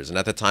other fighters, and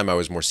at the time I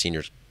was more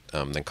senior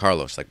than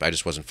Carlos. Like I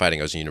just wasn't fighting.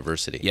 I was in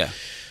university. Yeah.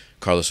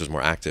 Carlos was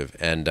more active,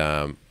 and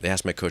they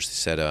asked my coach. They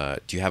said,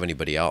 "Do you have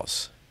anybody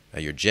else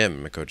at your gym?"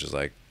 And my coach was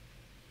like,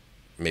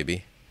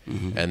 "Maybe."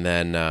 And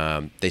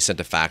then they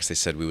sent a fax. They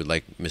said we would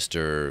like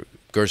Mr.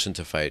 Gerson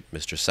to fight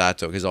Mr.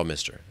 Sato. He's all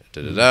Mr.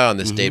 On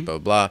this date, blah,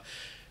 blah, blah.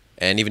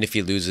 And even if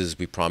he loses,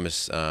 we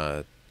promise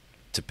to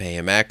pay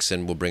him X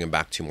and we'll bring him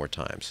back 2 more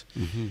times.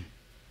 And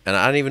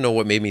I don't even know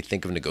what made me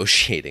think of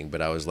negotiating,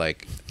 but I was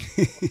like,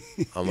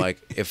 I'm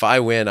like, if I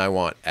win, I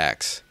want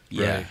X.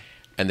 Yeah. Right?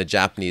 And the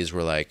Japanese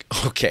were like,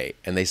 okay.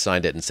 And they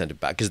signed it and sent it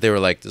back because they were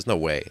like, there's no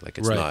way. Like,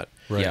 it's not.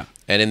 Right. Yeah.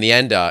 And in the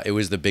end, it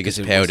was the biggest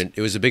payout.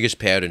 It was the biggest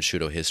payout in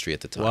Shudo history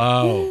at the time.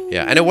 Wow.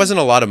 Yeah, and it wasn't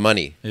a lot of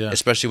money, Yeah.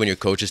 especially when your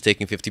coach is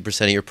taking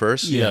 50% of your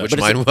purse, Yeah. which But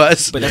mine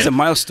was. But that's a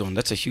milestone.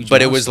 That's a huge.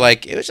 But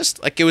milestone. it was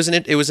just like it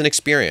was an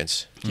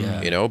experience.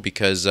 Yeah. You know,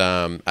 because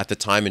at the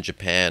time in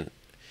Japan,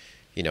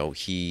 you know,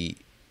 he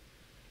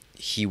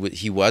he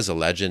was a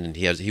legend, and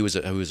he was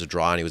a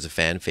draw, and he was a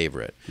fan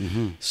favorite.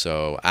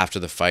 So after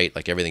the fight,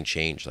 like everything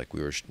changed. Like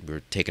we were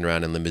taken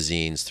around in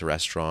limousines to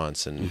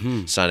restaurants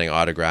and signing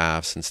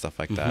autographs and stuff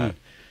like that.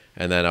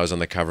 And then I was on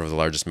the cover of the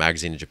largest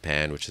magazine in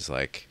Japan, which is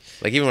like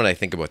even when I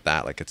think about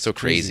that, like it's so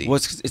crazy. Well,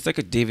 it's like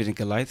a David and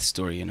Goliath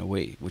story in a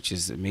way, which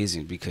is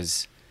amazing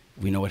because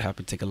we know what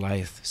happened to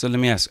Goliath. So let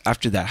me ask,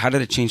 after that, how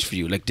did it change for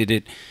you? Like, did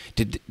it?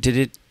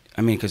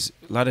 I mean, because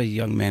a lot of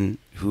young men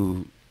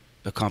who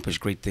accomplish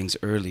great things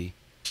early,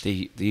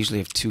 they usually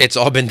have two. It's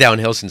all been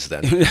downhill since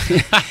then.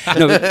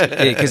 No,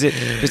 because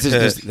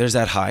there's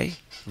that high,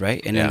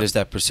 right? And then there's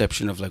that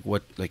perception of like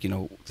what, like, you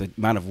know, the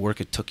amount of work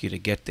it took you to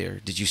get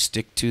there. Did you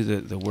stick to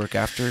the work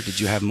after? Did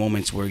you have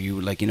moments where you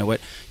like, you know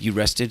what, you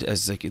rested,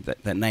 as like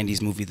that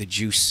 90s movie, The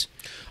Juice?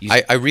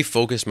 I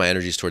refocused my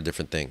energies toward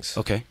different things.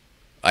 Okay.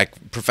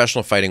 Like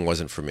professional fighting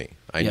wasn't for me.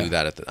 I knew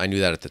that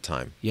at the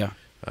time. Yeah.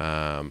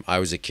 I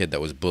was a kid that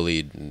was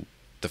bullied, and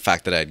the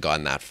fact that I had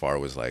gotten that far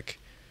was like,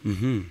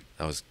 I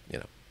was, you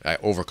know, I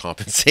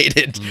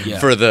overcompensated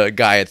for the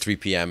guy at 3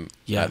 p.m.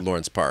 at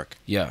Lawrence Park.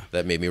 Yeah.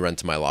 That made me run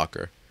to my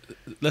locker.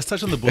 Let's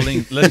touch on the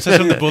bullying. Let's touch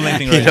on the bullying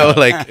thing right you know, now.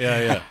 like,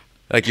 yeah.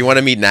 Like, you want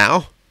to meet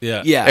now?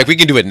 Yeah. Yeah. Like, we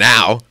can do it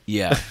now.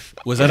 Yeah.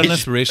 Was that an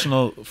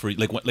inspirational for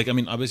like I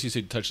mean, obviously you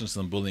said touched on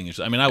some bullying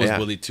issues. I mean, I was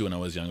bullied too when I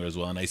was younger as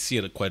well, and I see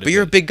it quite a bit. But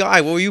you're a big guy.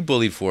 What were you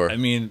bullied for? I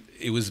mean,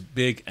 it was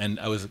big, and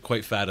I was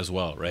quite fat as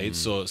well, right?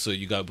 So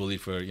you got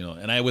bullied for, you know,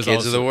 and I was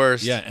Kids also, are the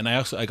worst. Yeah, and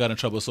I got in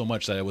trouble so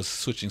much that I was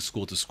switching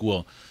school to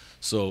school.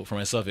 So for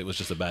myself, it was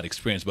just a bad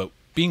experience. But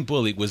being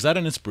bullied, was that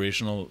an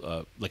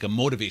inspirational, like a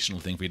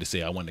motivational thing for you to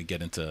say, I want to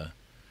get into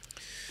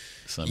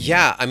some?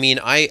 Yeah, I mean,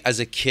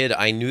 as a kid,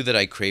 I knew that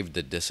I craved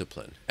the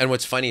discipline. And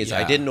what's funny is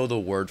I didn't know the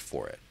word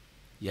for it.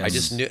 Yes. I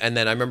just knew, and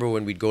then I remember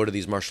when we'd go to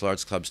these martial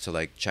arts clubs to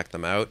like check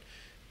them out,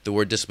 the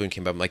word discipline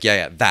came up. I'm like,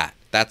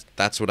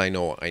 that's what I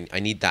know. I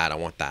need that. I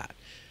want that.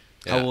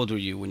 Yeah. How old were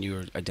you when you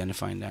were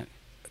identifying that?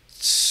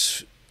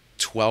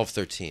 12,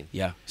 13.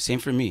 Yeah, same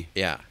for me.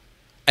 Yeah,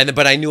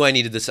 but I knew I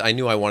needed this. I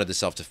knew I wanted the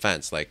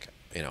self-defense. Like,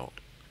 you know,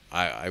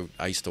 I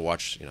used to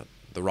watch, you know,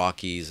 the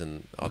Rockies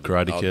and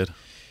Karate Kid.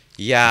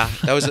 Yeah,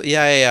 that was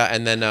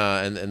and then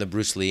and the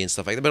Bruce Lee and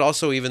stuff like that. But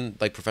also even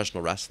like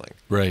professional wrestling.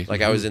 Right.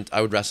 Like I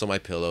would wrestle my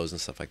pillows and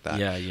stuff like that.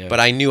 Yeah. But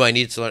I knew I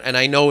needed to learn, and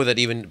I know that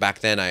even back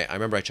then, I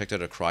remember I checked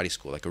out a karate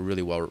school, like a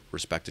really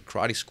well-respected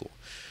karate school,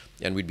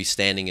 and we'd be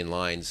standing in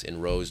lines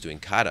in rows doing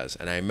katas.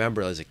 And I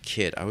remember as a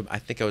kid, I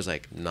think I was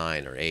like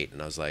 9 or 8,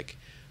 and I was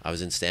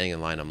standing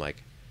in line. I'm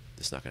like,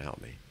 this is not gonna help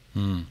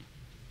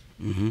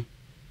me.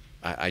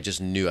 I just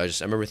knew. I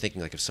remember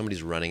thinking, like, if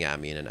somebody's running at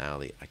me in an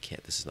alley,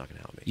 this is not going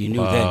to help me. You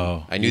knew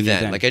then. I knew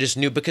then. Like, I just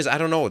knew, because I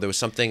don't know, there was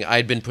something, I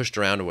had been pushed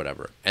around or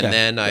whatever. And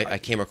then I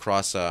came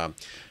across a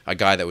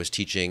guy that was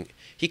teaching,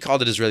 he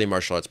called it Israeli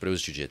martial arts, but it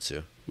was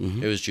jiu-jitsu.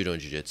 It was judo and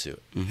jiu-jitsu.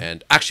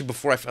 And actually,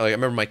 before I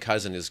remember my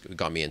cousin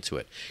got me into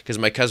it, because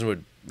my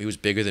cousin he was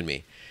bigger than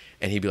me,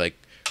 and he'd be like,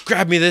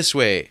 grab me this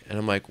way. And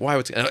I'm like, why?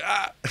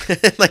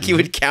 Like, he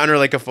would counter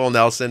like a full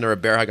Nelson or a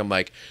bear hug. I'm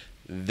like,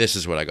 this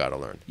is what I got to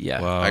learn.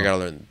 Yeah. Wow. I got to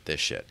learn this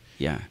shit.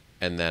 Yeah.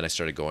 And then I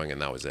started going,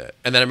 and that was it.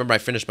 And then I remember I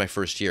finished my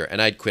first year,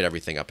 and I'd quit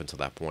everything up until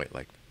that point.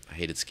 Like, I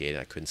hated skating.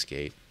 I couldn't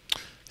skate.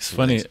 It's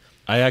funny.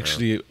 I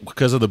actually,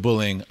 because of the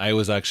bullying, I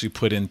was actually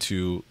put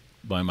into,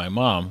 by my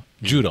mom,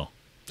 judo.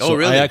 Oh,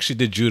 really? I actually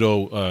did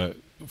judo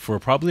for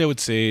probably, I would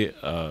say,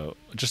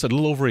 just a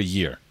little over a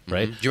year,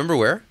 right? Do you remember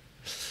where?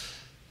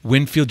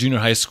 Winfield Junior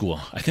High School.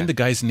 I think the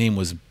guy's name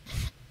was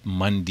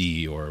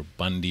Mundy or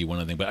Bundy, one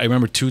of them. But I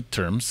remember 2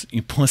 terms,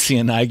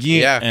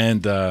 Iponsianagi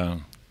and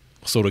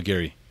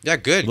Sorogiri. Yeah,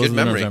 good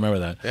memory. I remember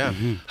that. Yeah.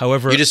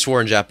 However, you just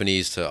swore in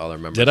Japanese to all our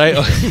members. Did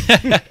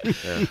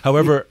I?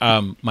 However,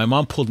 my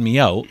mom pulled me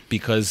out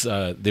because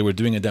they were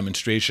doing a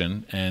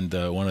demonstration, and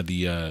one of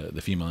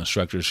the female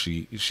instructors,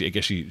 she I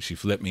guess she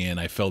flipped me, and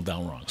I fell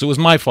down wrong. So it was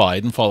my fault. I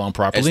didn't fall down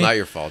properly. It's not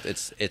your fault.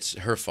 It's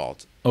her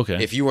fault.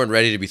 Okay. If you weren't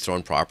ready to be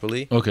thrown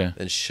properly, then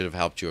she should have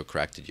helped you or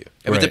corrected you.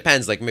 It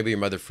depends. Like, maybe your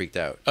mother freaked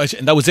out.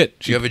 And that was it.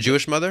 Do you have a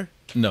Jewish mother?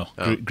 No,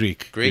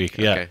 Greek.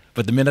 Yeah. Okay.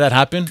 But the minute that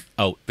happened,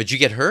 out. But you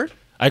get hurt?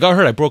 I got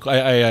hurt.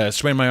 I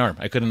sprained my arm.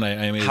 I couldn't.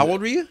 How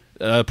old were you?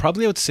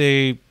 Probably I would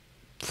say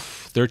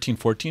 13,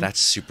 14. That's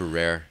super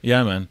rare.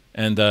 Yeah, man.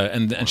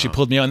 And she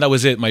pulled me out, and that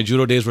was it. My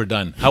judo days were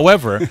done.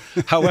 However,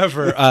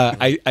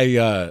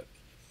 I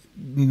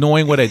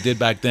knowing what I did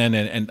back then,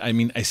 and I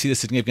mean, I see the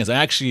significance. I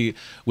actually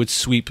would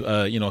sweep,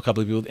 a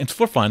couple of people, and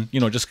for fun,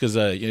 just because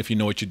if you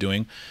know what you're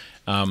doing.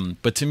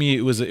 But to me,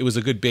 it was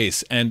a good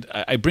base, and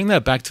I bring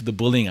that back to the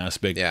bullying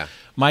aspect. Yeah.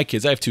 My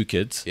kids, I have 2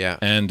 kids. Yeah.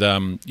 And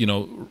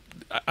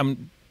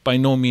I'm by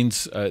no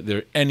means there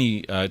are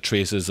any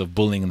traces of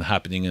bullying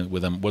happening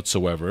with them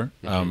whatsoever.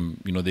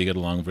 They get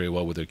along very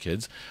well with their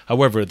kids.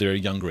 However, they're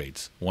young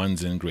grades.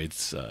 One's in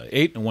grades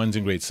 8 and one's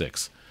in grade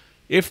 6.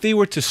 If they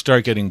were to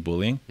start getting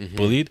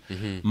bullied,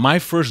 my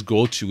first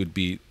go-to would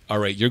be, all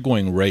right, you're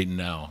going right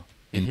now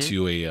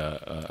into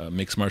a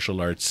mixed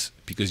martial arts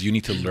because you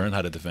need to learn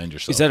how to defend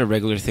yourself. Is that a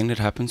regular thing that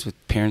happens with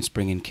parents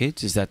bringing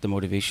kids? Is that the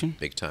motivation?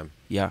 Big time.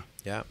 Yeah.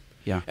 Yeah.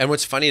 Yeah. And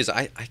what's funny is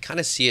I kind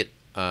of see it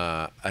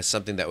as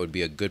something that would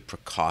be a good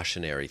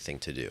precautionary thing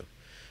to do.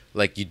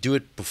 Like, you do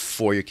it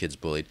before your kid's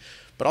bullied.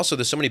 But also,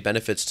 there's so many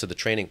benefits to the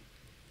training,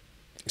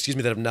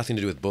 that have nothing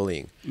to do with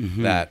bullying.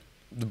 That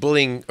the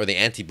bullying or the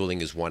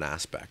anti-bullying is one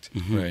aspect.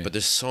 Right. But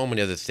there's so many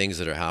other things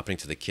that are happening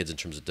to the kids in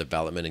terms of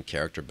development and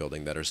character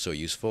building that are so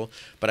useful.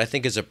 But I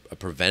think as a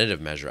preventative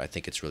measure, I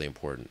think it's really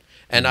important.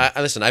 And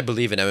I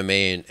believe in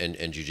MMA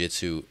and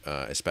jiu-jitsu,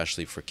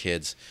 especially for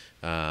kids.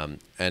 But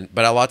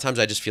a lot of times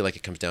I just feel like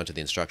it comes down to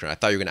the instructor. And I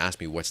thought you were going to ask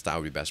me what style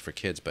would be best for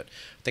kids, but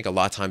I think a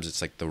lot of times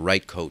it's like the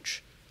right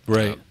coach.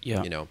 Right.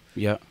 Yeah. You know,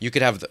 Yeah. you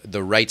could have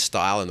the right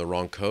style and the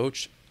wrong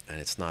coach, and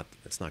it's not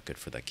good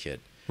for that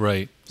kid.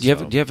 Right. Do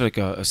you have like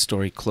a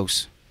story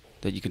close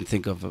that you can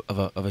think of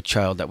a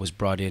child that was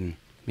brought in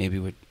maybe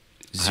with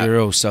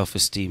zero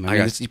self-esteem? I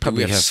mean,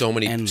 We have so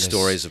many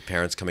stories of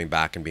parents coming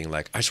back and being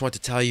like, I just want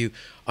to tell you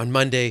on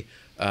Monday,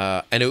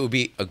 and it would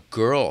be a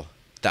girl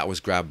that was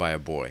grabbed by a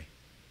boy,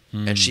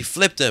 and she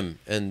flipped him,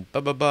 and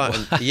blah blah blah,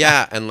 and it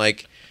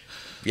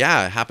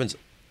happens.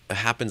 It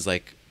happens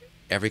like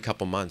every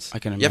couple months. I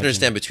can You have to imagine.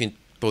 understand, between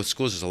both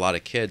schools there's a lot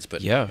of kids,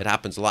 but it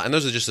happens a lot, and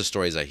those are just the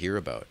stories I hear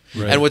about.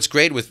 Right. And what's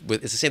great with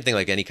it's the same thing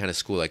like any kind of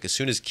school. Like, as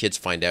soon as kids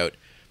find out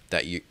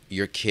that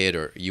your kid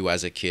or you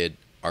as a kid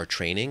are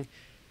training,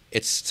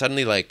 it's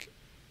suddenly like,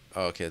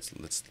 oh, okay,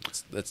 let's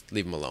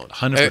leave him alone.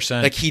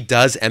 100%. Like, he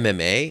does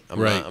MMA.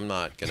 Right. I'm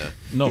not gonna.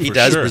 No, he for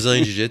does sure.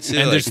 Brazilian Jiu-Jitsu.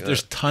 And like,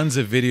 there's tons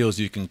of videos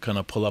you can kind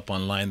of pull up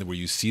online where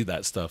you see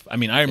that stuff. I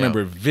mean, I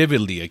remember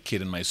vividly a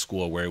kid in my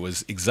school where it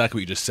was exactly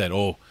what you just said.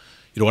 Oh,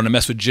 you don't want to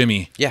mess with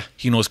Jimmy. Yeah.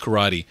 He knows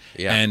karate.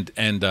 Yeah.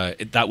 And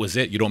that was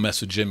it. You don't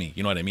mess with Jimmy.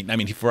 You know what I mean? I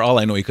mean, for all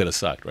I know, he could have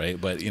sucked, right?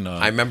 But, you know.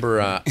 I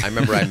remember I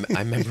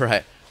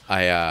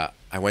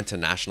went to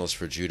nationals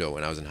for judo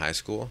when I was in high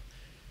school,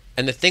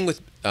 and the thing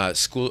with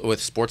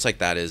sports like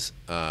that is,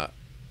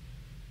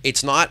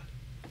 it's not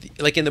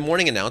like in the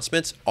morning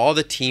announcements, all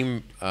the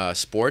team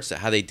sports,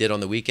 how they did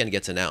on the weekend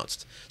gets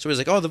announced. So it was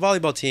like, oh, the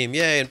volleyball team,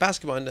 yay, and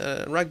basketball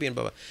and rugby and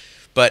blah blah.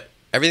 But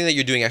everything that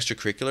you're doing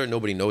extracurricular,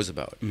 nobody knows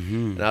about.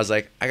 And I was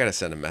like, I gotta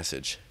send a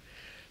message.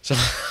 So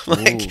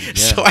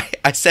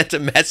I sent a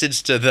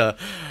message to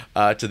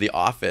the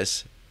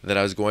office that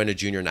I was going to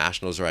junior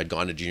nationals, or I'd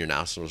gone to junior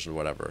nationals or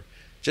whatever,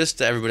 just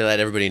to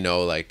let everybody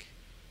know, like,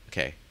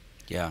 okay,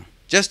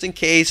 just in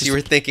case you were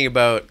thinking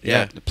about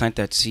to plant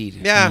that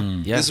seed.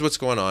 This is what's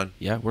going on.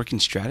 Working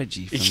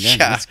strategy from them.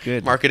 That's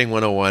good. Marketing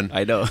 101.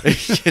 I know.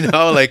 You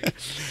know, like,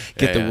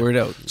 Get the word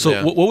out.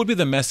 So what would be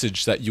the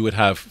message that you would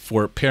have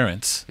for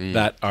parents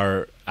that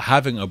are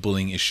having a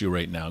bullying issue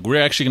right now?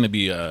 We're actually going to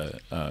be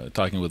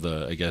talking with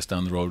a guest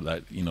down the road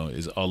that, you know,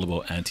 is all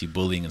about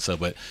anti-bullying and stuff.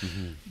 But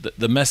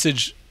the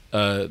message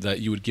that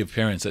you would give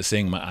parents that's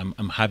saying,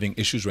 I'm having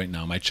issues right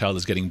now. My child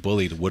is getting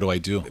bullied. What do I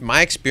do?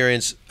 My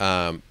experience,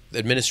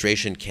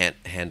 administration can't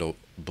handle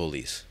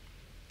bullies.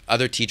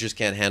 Other teachers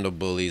can't handle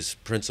bullies.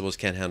 Principals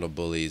can't handle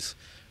bullies.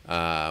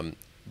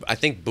 I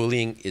think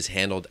bullying is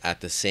handled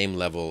at the same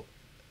level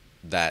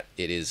that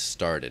it is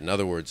started. In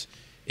other words,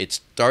 it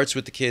starts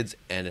with the kids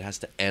and it has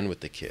to end with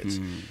the kids.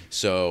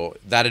 So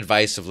that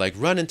advice of like,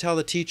 run and tell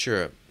the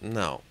teacher,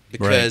 no.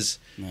 Because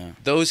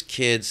those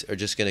kids are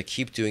just going to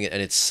keep doing it,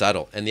 and it's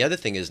subtle. And the other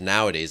thing is,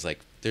 nowadays, like,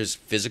 there's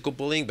physical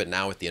bullying, but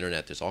now with the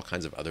internet, there's all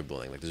kinds of other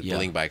bullying. Like, there's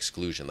bullying by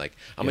exclusion. Like,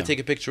 I'm going to take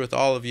a picture with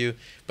all of you,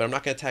 but I'm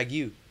not going to tag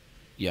you.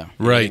 You know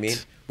what I mean?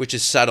 Which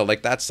is subtle.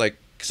 Like, that's like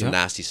some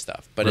nasty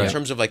stuff. But in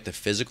terms of like the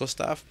physical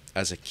stuff,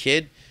 as a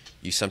kid,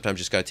 you sometimes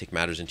just got to take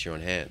matters into your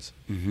own hands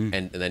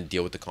and then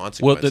deal with the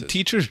consequences. Well, the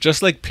teachers,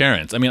 just like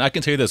parents, I mean, I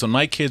can tell you this. When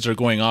my kids are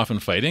going off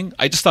and fighting,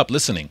 I just stop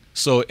listening.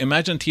 So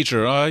imagine a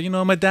teacher, you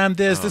know, madame,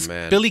 this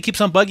Billy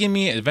keeps on bugging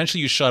me.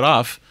 Eventually you shut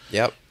off.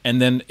 Yep.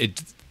 And then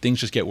things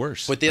just get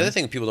worse. But the other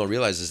thing people don't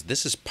realize is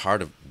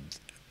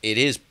it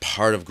is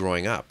part of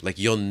growing up. Like,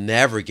 you'll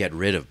never get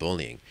rid of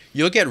bullying.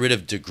 You'll get rid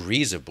of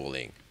degrees of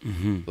bullying.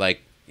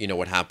 Like, you know,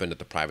 what happened at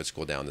the private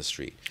school down the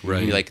street.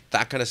 Right. Like,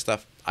 that kind of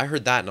stuff. I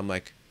heard that and I'm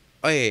like,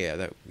 oh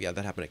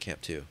that happened at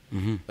camp too.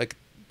 Like,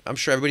 I'm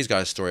sure everybody's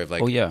got a story of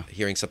like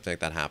hearing something like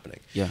that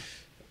happening.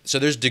 So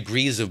there's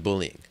degrees of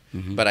bullying,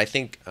 but I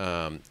think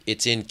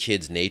it's in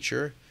kids'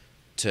 nature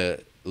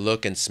to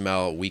look and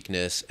smell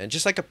weakness, and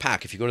just like a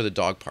pack. If you go to the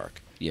dog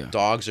park,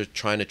 dogs are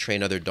trying to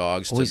train other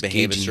dogs always to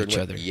behave a gauging certain each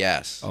way. other.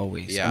 Yes,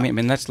 Always. Yeah. I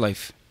mean, that's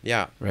life.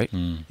 Yeah. Right.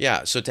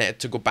 Yeah. So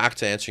to go back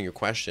to answering your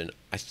question,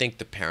 I think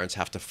the parents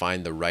have to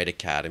find the right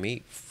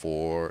academy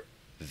for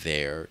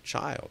their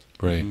child.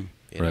 Right.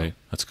 You know?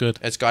 That's good.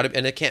 It's got to,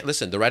 and it can't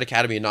listen. The right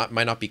academy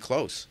might not be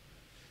close,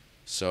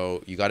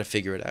 so you got to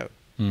figure it out.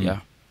 Yeah.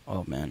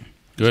 Oh man.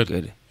 Good.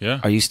 Good. Yeah.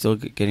 Are you still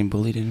getting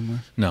bullied anymore?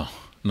 No.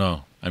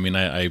 I mean,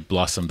 I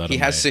blossomed out He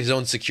of has his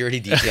own security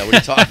detail. What are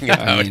you talking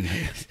about? I mean,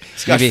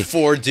 He's got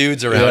 4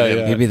 dudes around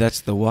him. Maybe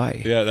that's the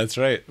why. Yeah, that's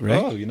right.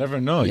 Right? Oh, you never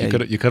know. Yeah,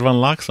 you could have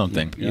unlocked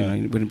something. You know,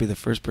 you wouldn't be the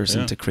first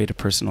person to create a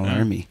personal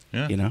army.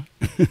 Yeah. You know.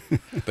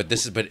 But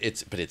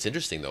it's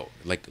interesting though.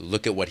 Like,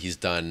 look at what he's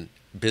done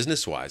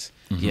business wise.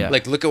 Yeah.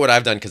 Like, look at what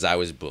I've done because I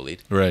was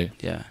bullied. Right.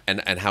 Yeah.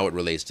 And how it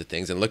relates to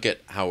things, and look at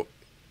how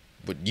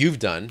what you've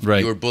done.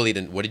 Right. You were bullied,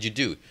 and what did you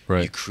do?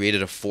 Right. You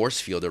created a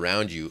force field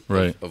around you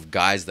Right. of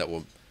guys that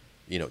will,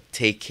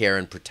 take care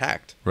and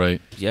protect.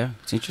 Right. Yeah,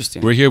 it's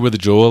interesting. We're here with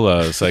Joel,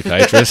 a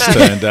psychiatrist,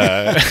 and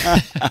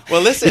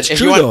Well, listen, It's if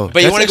true, you want, though.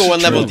 but you That's want to go actually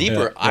one level true.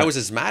 deeper. Yeah. I was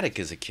asthmatic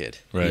as a kid.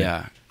 right.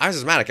 Yeah, I was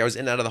asthmatic. I was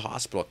in and out of the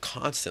hospital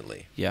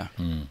constantly. yeah.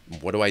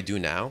 What do I do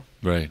now?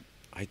 Right.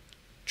 I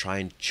try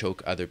and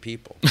choke other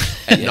people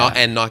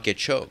and not get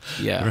choked.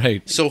 Yeah.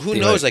 Right. So who The-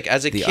 knows? Like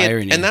as a the kid,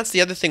 irony. and that's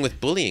the other thing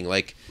with bullying.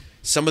 Like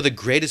some of the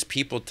greatest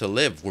people to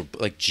live were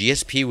like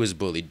GSP was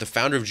bullied. The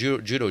founder of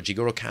judo,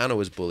 Jigoro Kano,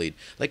 was bullied.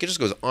 Like it just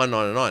goes on and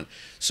on and on.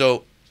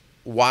 So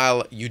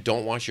while you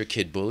don't want your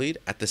kid bullied,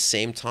 at the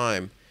same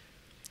time,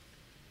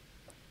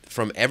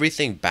 from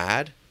everything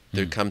bad,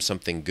 there comes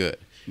something good,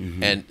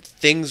 and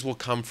things will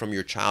come from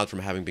your child from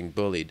having been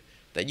bullied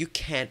that you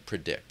can't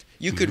predict.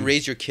 You could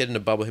raise your kid in a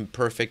bubble, him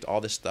perfect,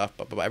 all this stuff,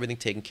 blah, blah, blah, everything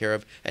taken care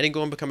of, and then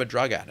go and become a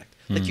drug addict.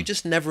 Like you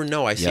just never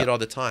know. I see Yeah. it all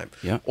the time.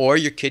 Yeah. Or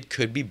your kid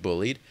could be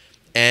bullied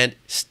and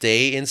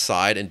stay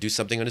inside and do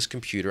something on his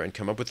computer and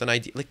come up with an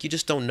idea. Like you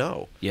just don't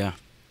know. Yeah.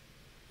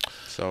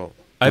 So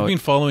I've been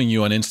following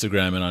you on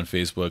Instagram and on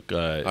Facebook.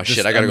 oh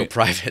shit, I gotta go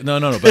private. No,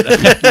 but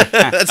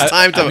That's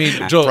time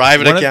to Joel,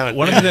 private one account.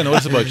 One of the things I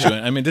noticed about you,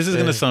 I mean, this is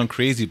going to sound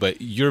crazy,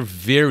 but you're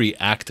very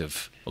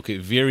active. Okay,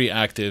 very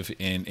active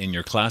in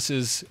your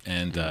classes,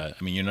 and I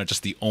mean, you're not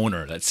just the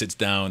owner that sits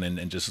down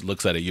and just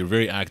looks at it. You're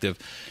very active.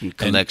 And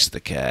collects the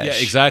cash. Yeah,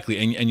 exactly,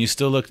 and you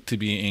still look to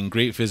be in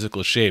great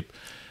physical shape.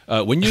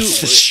 When you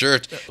the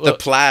shirt, the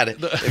plaid,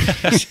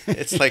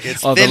 it's like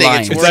it's Oh, the thinning.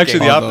 lines. It's It's working. actually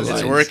the All the opposite.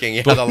 It's lines. working.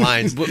 Yeah, the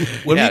lines.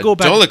 when Yeah, we go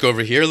back, don't look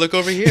over here. Look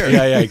over here.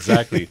 yeah,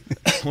 exactly.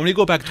 When we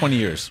go back 20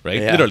 years,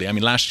 right? Yeah. Literally, I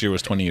mean, last year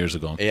was 20 years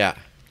ago. Yeah.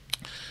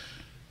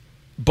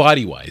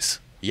 Body-wise,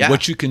 Yeah.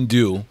 what you can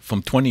do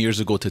from 20 years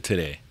ago to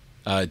today.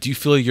 Do you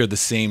feel you're the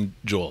same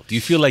Joel? Do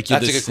you feel like you're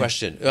That's a the good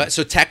same- question.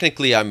 So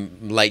technically,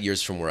 I'm light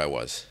years from where I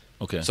was.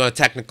 Okay. So on a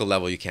technical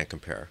level, you can't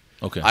compare.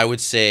 Okay. I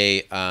would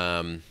say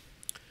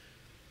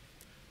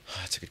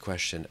that's a good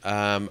question.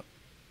 I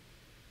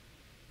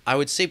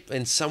would say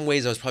in some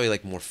ways I was probably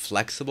like more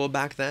flexible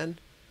back then.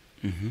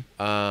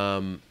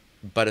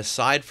 But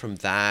aside from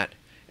that,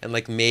 and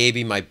like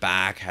maybe my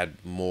back had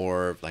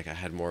more, like I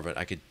had more of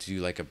I could do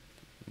like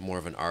more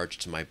of an arch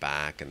to my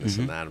back and this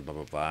and that and blah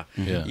blah blah.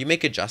 Yeah. You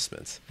make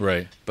adjustments.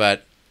 Right.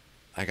 But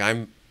like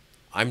I'm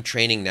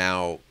training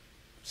now.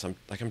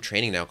 I'm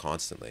training now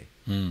constantly,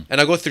 and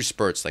I'll go through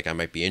spurts. Like I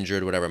might be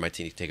injured, whatever. I might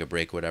need to take a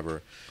break,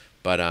 whatever.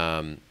 But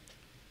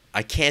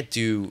I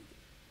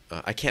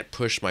can't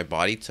push my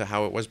body to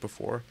how it was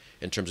before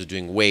in terms of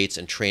doing weights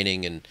and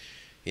training and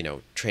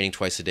training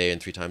twice a day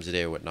and 3 times a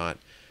day or whatnot.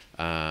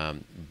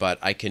 But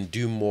I can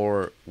do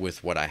more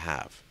with what I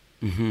have.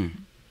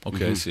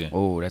 Okay, I see.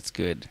 Oh, that's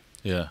good.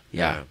 Yeah.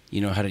 Yeah. You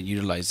know how to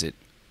utilize it.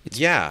 It's,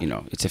 Yeah.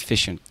 It's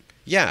efficient.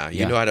 Yeah, you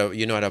Yeah. know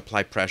how to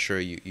apply pressure.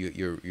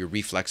 Your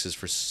reflexes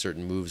for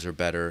certain moves are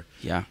better.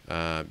 Yeah.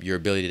 Your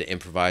ability to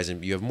improvise,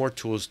 and you have more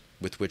tools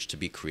with which to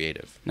be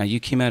creative. Now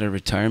you came out of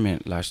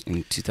retirement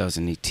in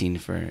 2018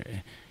 for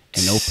an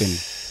open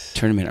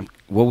tournament.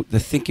 What the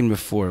thinking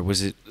before,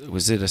 was it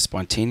a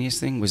spontaneous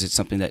thing? Was it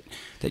something that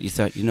you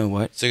thought, you know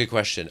what? It's a good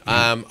question.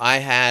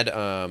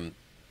 I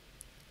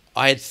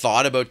had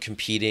thought about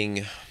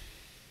competing.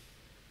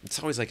 It's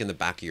always like in the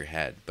back of your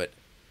head, but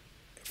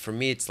for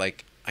me, it's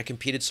like I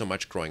competed so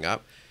much growing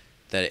up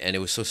and it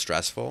was so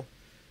stressful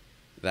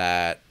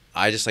that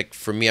I just like,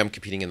 for me, I'm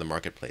competing in the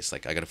marketplace.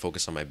 Like I got to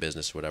focus on my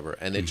business or whatever.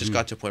 And it just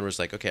got to a point where it's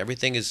like, okay,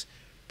 everything is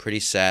pretty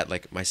set.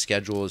 Like my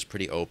schedule is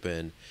pretty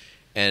open.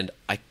 And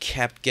I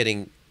kept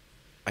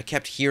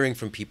hearing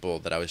from people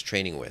that I was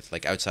training with,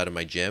 like outside of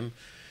my gym,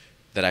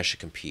 that I should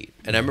compete.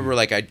 And I remember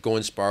like I'd go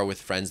and spar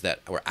with friends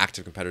that were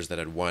active competitors that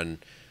had won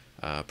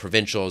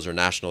provincials or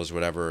nationals or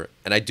whatever.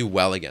 And I'd do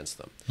well against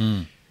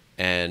them.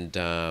 And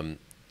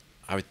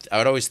I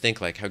would always think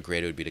like how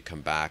great it would be to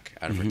come back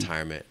out of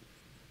retirement,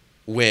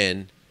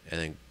 win, and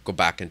then go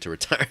back into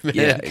retirement.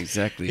 Yeah,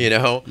 exactly.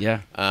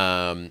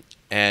 Yeah.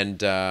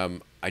 And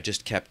I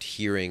just kept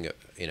hearing,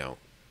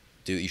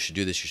 you should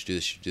do this, you should do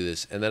this, you should do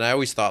this. And then I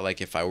always thought like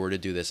if I were to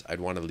do this, I'd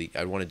want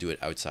to do it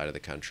outside of the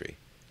country.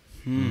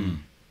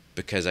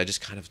 Because I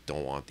just kind of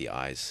don't want the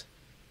eyes.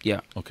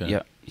 Yeah. Okay.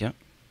 Yeah. Yeah.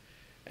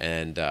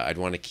 And I'd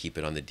want to keep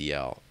it on the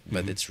DL,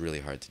 but it's really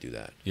hard to do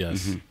that.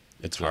 Yes.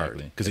 It's hard.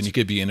 Because then you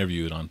could be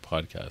interviewed on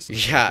podcasts.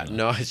 and Yeah, stuff,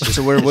 no, it's just.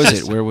 So where was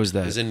it? Where was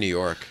that? It was in New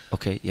York.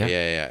 Okay. Yeah.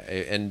 Yeah.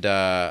 And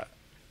and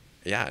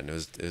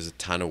it was a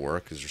ton of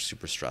work. It was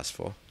super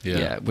stressful.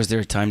 Yeah. Was there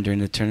a time during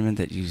the tournament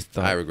that you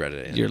thought I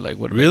regretted it. You're like,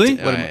 what? Really?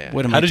 What am, Yeah.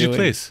 what am How I did you doing?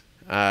 place?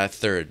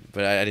 Third,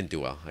 but I didn't do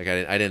well. Like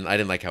I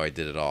didn't like how I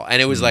did it all.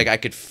 And it was like I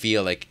could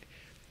feel like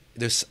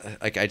there's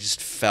like I just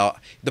felt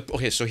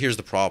okay. So here's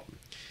the problem.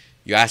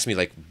 You asked me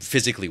like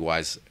physically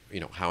wise,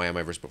 how am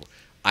I versus before?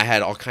 I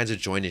had all kinds of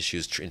joint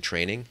issues in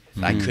training.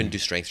 I couldn't do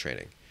strength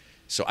training.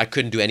 So I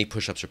couldn't do any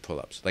push-ups or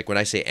pull-ups. Like when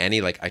I say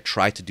any, like I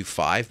tried to do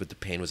 5, but the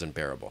pain was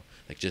unbearable.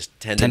 Like just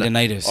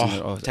Tendinitis.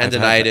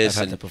 Tendinitis I've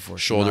had and that before.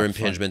 shoulder Not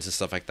fun. impingements and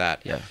stuff like that.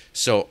 Yeah.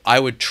 So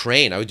I would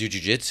do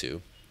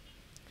jiu-jitsu,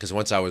 because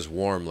once I was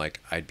warm, like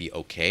I'd be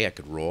okay, I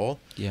could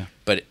roll. Yeah.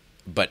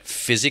 But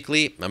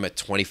physically, I'm at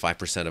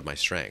 25% of my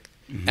strength,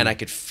 and I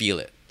could feel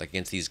it, like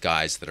against these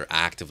guys that are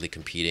actively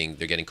competing.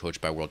 They're getting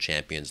coached by world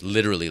champions.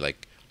 Literally,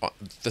 like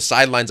the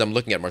sidelines, I'm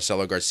looking at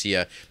Marcelo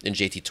Garcia and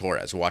JT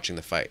Torres watching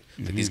the fight.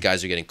 Like, these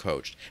guys are getting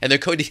coached, and they're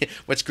coaching.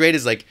 What's great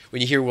is like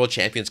when you hear world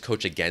champions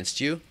coach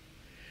against you.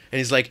 And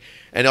he's like,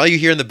 and all you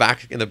hear in the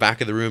back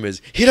of the room is,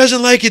 he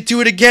doesn't like it,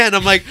 do it again.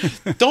 I'm like,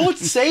 don't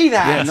say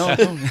that. Yeah,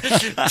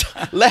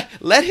 no.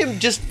 let him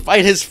just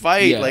fight his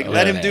fight. Yeah, like,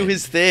 let him do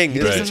his thing.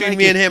 It's Right. between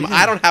me and him.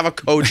 I don't have a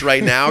coach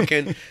right now.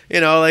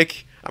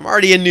 Like, I'm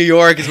already in New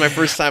York. It's my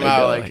first time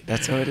out. Like,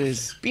 that's how it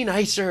is. be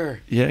nicer.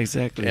 Yeah,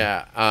 exactly.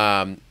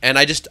 Yeah. And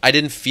I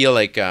didn't feel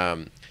like,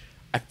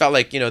 I felt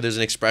like, there's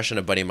an expression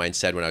a buddy of mine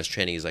said when I was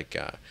training. He's like,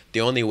 the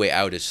only way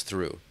out is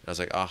through. I was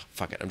like, oh,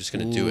 fuck it. I'm just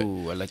going to do it.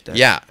 Ooh, I like that.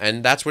 Yeah,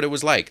 and that's what it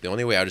was like. The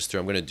only way out is through.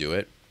 I'm going to do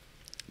it.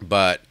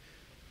 But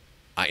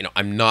I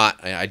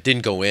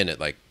didn't go in at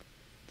like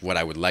what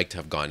I would like to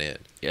have gone in.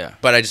 Yeah.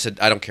 But I just said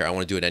I don't care. I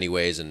want to do it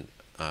anyways, and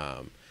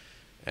I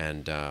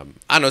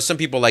don't know. Some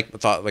people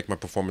thought like my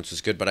performance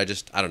was good, but I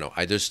don't know.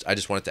 I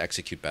just wanted to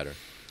execute better.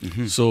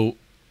 So,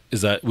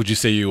 would you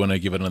say you want to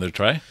give it another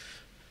try?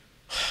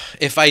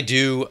 If I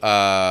do,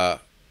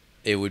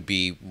 it would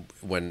be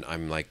when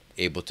I'm like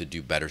able to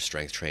do better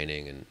strength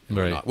training and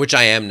Right. whatnot, which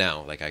I am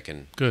now. Like I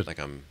can, Good. like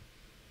I'm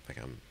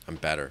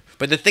better.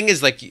 But the thing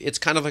is, like, it's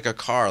kind of like a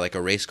car, like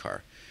a race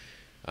car.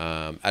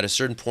 At a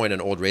certain point, an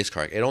old race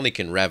car, it only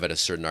can rev at a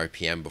certain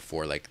RPM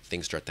before like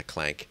things start to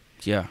clank.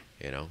 Yeah.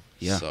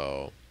 Yeah.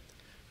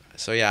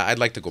 So yeah, I'd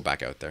like to go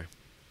back out there.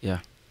 Yeah.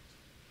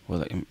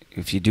 Well,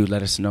 if you do,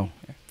 let us know.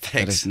 Let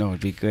Thanks. us know.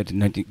 It'd be good.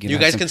 You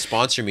guys can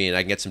sponsor me, and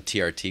I can get some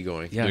TRT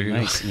going. Yeah, There you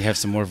nice. And you have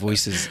some more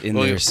voices in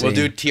We'll there.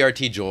 do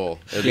TRT Joel.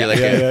 It'll be Yeah. like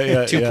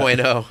a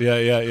 2.0.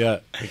 Yeah.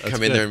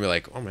 Come in there and be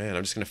like, oh man,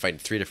 I'm just gonna fight in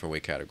 3 different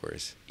weight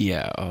categories.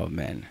 Yeah. Oh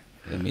man,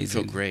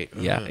 amazing. Feel great.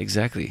 Yeah,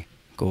 exactly.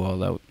 Go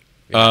all out.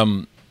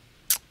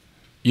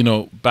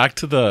 Back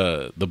to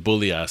the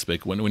bully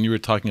aspect. When you were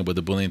talking about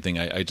the bullying thing,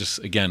 I just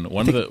again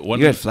one You of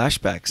had the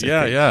flashbacks. I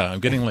yeah think. yeah I'm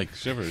getting like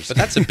shivers. But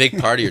that's a big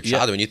part of your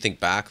childhood when you think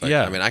back. Like,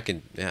 Yeah. I mean, I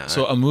can. Yeah.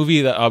 So a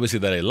movie that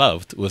I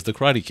loved was The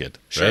Karate Kid,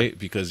 Sure. right?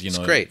 Because It's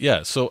great.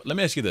 Yeah. So let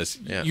me ask you this: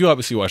 Yeah. you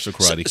obviously watched The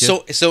Karate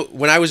Kid. So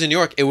when I was in New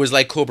York, it was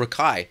like Cobra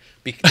Kai.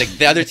 Like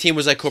the other team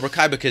was like Cobra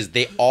Kai because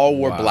they all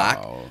wore Wow. black.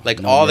 Like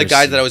No all the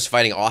guys mercy. that I was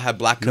fighting all had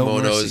black No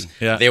kimonos. mercy.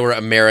 Yeah. They were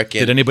American.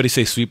 Did anybody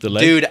say sweep the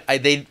leg? Dude,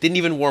 they didn't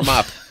even warm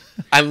up.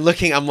 I'm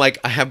like,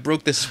 I have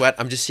broke this sweat.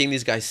 I'm just seeing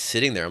these guys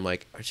sitting there. I'm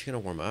like, aren't you gonna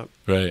warm up?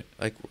 Right.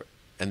 Like,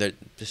 and they're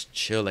just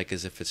chill, like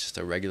as if it's just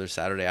a regular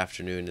Saturday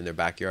afternoon in their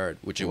backyard,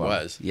 which it Wow.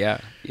 was. Yeah.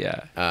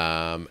 Yeah.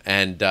 But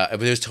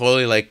it was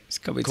totally like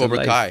coming to Cobra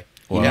life. Kai.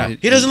 Wow. Yeah.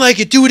 He doesn't like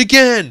it. Do it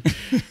again.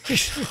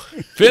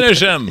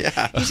 Finish him.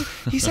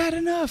 He's had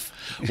enough.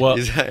 Well,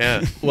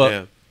 Yeah. Well,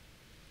 yeah.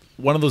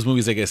 one of those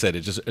movies, like I said,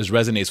 it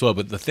resonates well.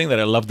 But the thing that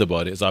I loved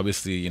about it is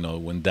obviously,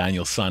 when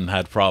Daniel's son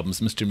had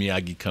problems, Mr.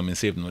 Miyagi come and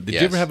save him. Did you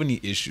Yes. ever have any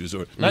issues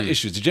or not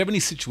issues? Did you have any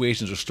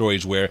situations or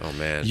stories where Oh,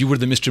 man. you were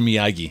the Mr.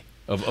 Miyagi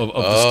of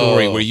the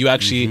story, where you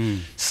actually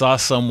saw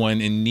someone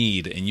in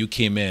need and you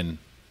came in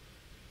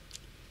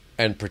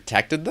And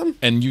protected them?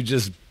 and you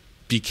just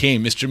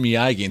became Mr.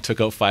 Miyagi and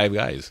took out 5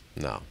 guys?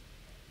 No.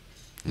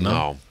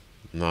 No?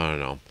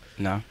 No.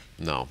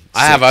 No.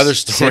 I have other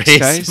stories. 6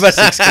 guys. But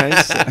 6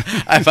 guys.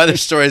 I have other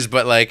stories,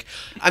 but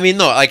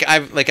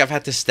I've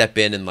had to step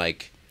in and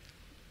like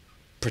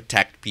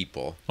protect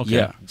people. Okay.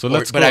 Yeah. So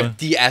let's But go. I've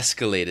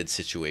de-escalated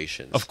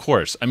situations. Of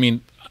course. I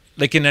mean,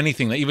 like in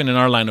anything, like even in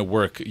our line of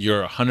work,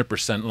 your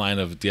 100% line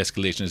of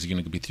de-escalation is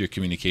going to be through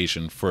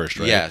communication first,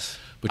 right? Yes.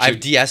 But I've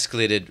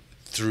de-escalated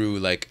through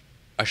like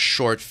a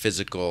short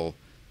physical,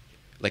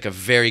 like a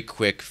very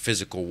quick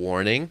physical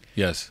warning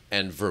yes.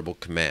 and verbal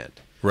command.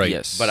 Right.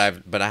 Yes. But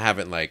I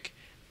haven't like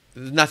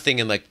nothing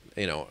in like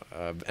in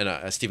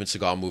a Steven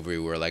Seagal movie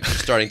where like I'm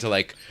starting to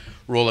like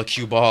roll a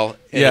cue ball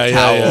in a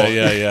towel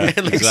yeah.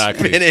 and like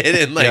Exactly. spin it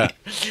and like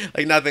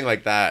nothing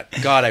like that.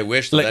 God, I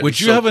wish. Like, that'd would be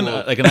you so have cool.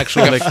 an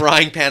actual like like? a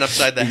frying pan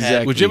upside the head?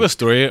 Exactly. Would you have a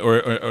story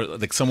or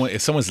like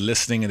if someone's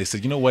listening and they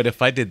said, you know what,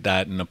 if I did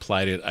that and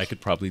applied it, I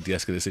could probably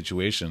de-escalate the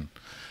situation.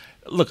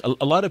 Look,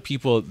 a lot of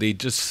people, they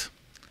just,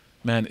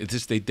 man, it's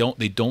just they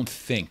don't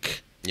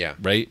think. Yeah.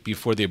 Right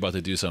before they're about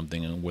to do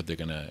something and what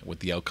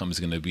the outcome is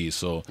gonna be.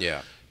 So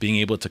Yeah. being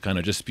able to kind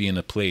of just be in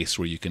a place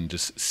where you can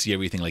just see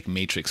everything like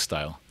Matrix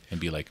style and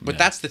be like, But man,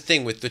 that's the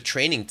thing with the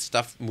training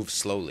stuff moves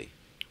slowly.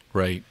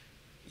 right.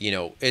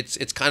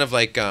 It's kind of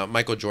like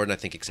Michael Jordan. I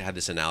think had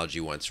this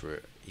analogy once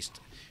where he's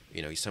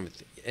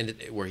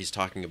where he's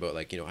talking about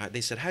like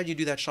they said, how do you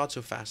do that shot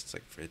so fast? It's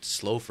like it's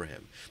slow for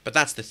him. But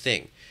that's the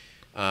thing.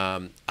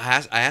 I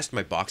asked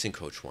my boxing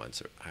coach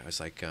once. I was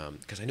like,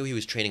 because I knew he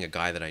was training a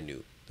guy that I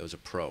knew that was a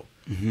pro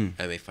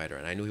MMA fighter,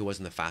 and I knew he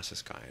wasn't the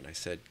fastest guy. And I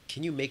said,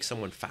 can you make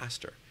someone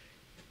faster?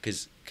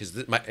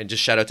 And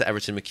just shout out to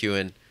Everton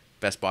McEwen,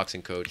 best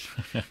boxing coach,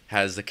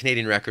 has the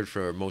Canadian record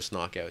for most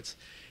knockouts.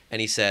 And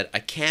he said, I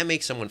can't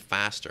make someone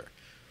faster,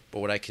 but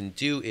what I can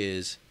do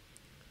is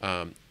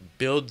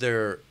build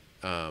their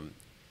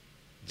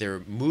their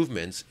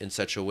movements in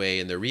such a way,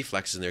 and their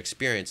reflexes and their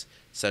experience,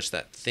 such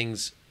that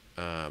things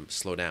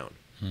slow down.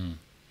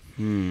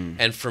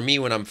 And for me,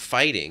 when I'm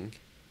fighting,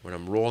 when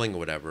I'm rolling or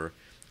whatever,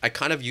 I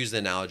kind of use the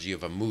analogy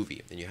of a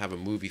movie. And you have a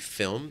movie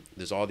film.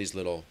 There's all these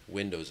little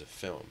windows of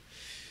film,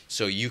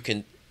 so you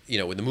can,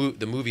 when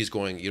the movie is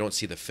going, you don't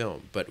see the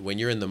film. But when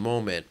you're in the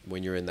moment,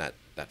 when you're in that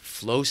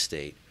flow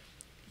state,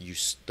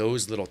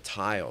 those little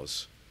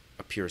tiles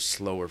appear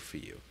slower for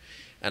you.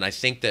 And I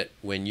think that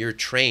when you're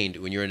trained,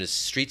 when you're in a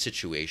street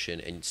situation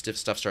and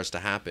stuff starts to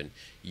happen,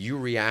 you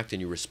react and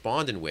you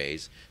respond in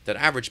ways that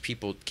average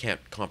people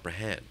can't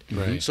comprehend.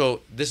 Right.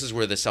 So this is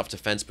where the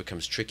self-defense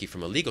becomes tricky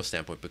from a legal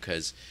standpoint,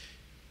 because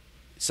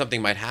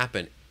something might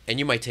happen and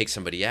you might take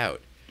somebody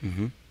out.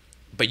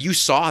 But you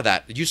saw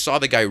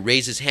the guy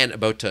raise his hand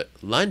about to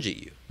lunge at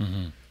you.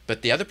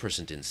 But the other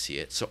person didn't see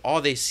it. So all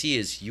they see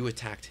is you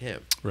attacked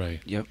him. Right.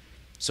 Yep.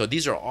 So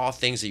these are all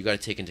things that you got to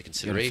take into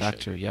consideration.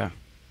 Factor, yeah.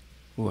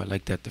 Oh, I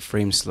like that. The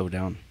frames slow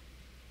down.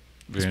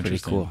 Very It's pretty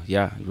interesting. cool.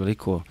 Yeah, really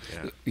cool.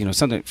 Yeah.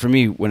 Something for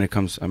me when it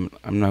comes, I'm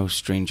no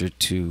stranger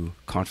to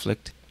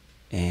conflict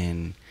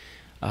and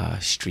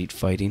street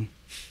fighting.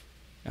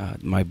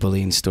 My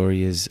bullying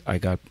story is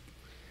I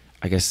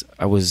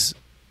was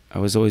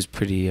always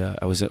pretty.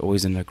 I was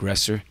always an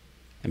aggressor,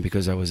 and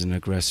because I was an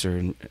aggressor,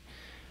 and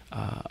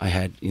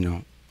I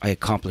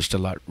accomplished a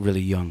lot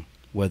really young.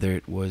 Whether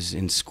it was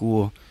in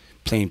school,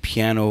 playing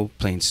piano,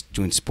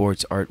 doing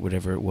sports, art,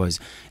 whatever it was.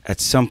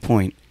 At some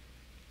point,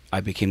 I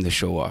became the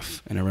show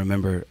off, and I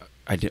remember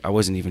I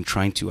wasn't even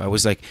trying to. I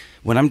was like,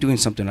 when I'm doing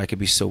something, I could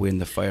be so in,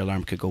 the fire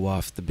alarm could go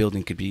off, the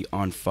building could be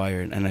on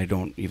fire, and I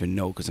don't even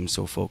know because I'm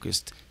so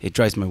focused. It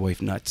drives my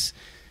wife nuts,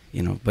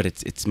 but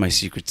it's my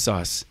secret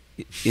sauce.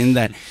 In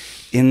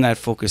that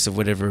focus of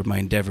whatever my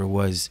endeavor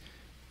was,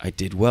 I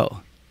did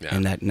well. Yeah.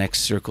 And that next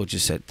circle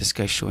just said, this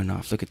guy's showing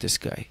off. Look at this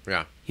guy.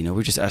 Yeah.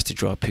 We're just asked to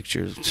draw a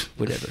picture,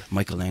 whatever,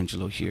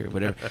 Michelangelo here,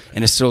 whatever.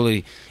 And it's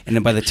slowly, and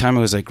then by the time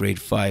I was like grade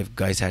 5,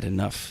 guys had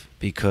enough,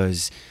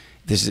 because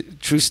there's a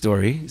true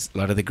story. A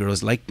lot of the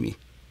girls liked me,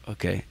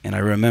 okay? And I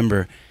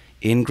remember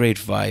in grade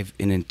 5,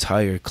 an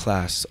entire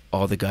class,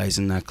 all the guys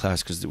in that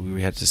class, because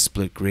we had to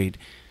split grade,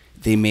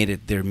 they made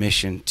it their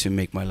mission to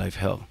make my life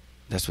hell.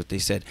 That's what they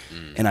said.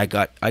 And I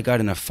got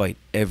in a fight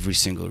every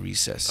single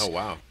recess. Oh,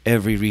 wow.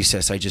 Every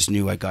recess, I just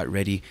knew I got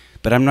ready.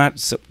 But I'm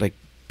not, like,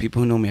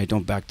 people who know me, I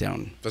don't back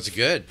down. That's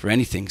good. For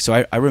anything.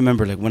 So I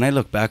remember, like, when I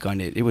look back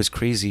on it, it was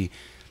crazy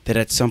that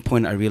at some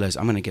point I realized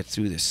I'm going to get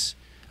through this.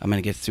 I'm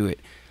going to get through it.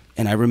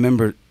 And I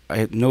remember,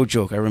 no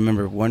joke, I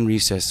remember one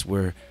recess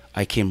where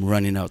I came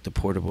running out the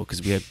portable,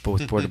 because we had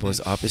both portables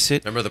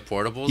opposite. Remember the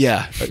portables?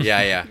 Yeah.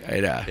 Yeah.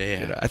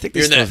 I think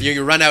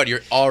You run out,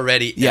 you're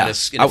already in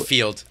a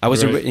field. I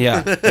was Right.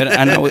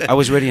 and I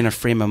was ready in a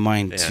frame of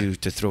mind Yeah.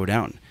 to throw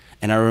down.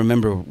 And I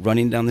remember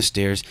running down the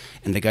stairs,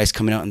 and the guys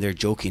coming out and they're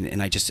joking,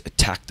 and I just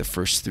attacked the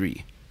first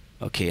 3.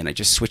 Okay, and I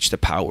just switched the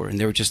power, and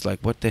they were just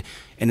like, what the?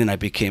 And then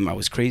I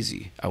was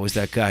crazy. I was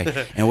that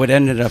guy. And what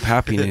ended up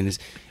happening is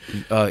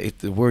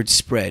the word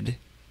spread,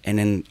 and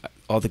then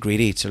all the grade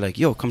 8s are like,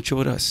 yo, come chill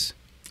with us.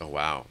 Oh,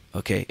 wow.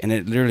 Okay, and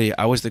it literally,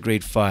 I was the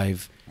grade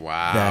 5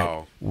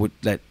 Wow.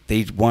 that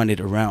they wanted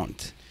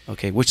around.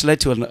 Okay, which led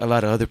to a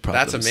lot of other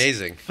problems. That's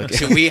amazing.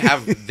 So we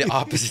have the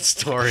opposite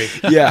story.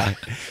 Yeah.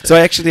 So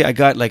I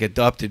got like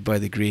adopted by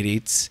the grade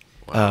 8s,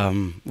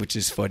 which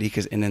is funny,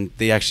 and then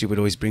they actually would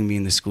always bring me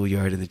in the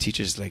schoolyard, and the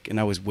teachers and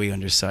I was way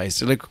undersized.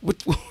 So like,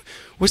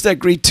 what's that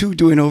grade 2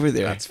 doing over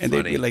there? That's and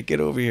funny. they'd be like, get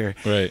over here.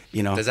 Right.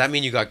 Does that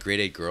mean you got grade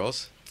 8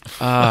 girls?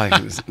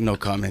 No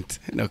comment.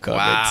 No comment.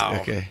 Wow.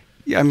 Okay.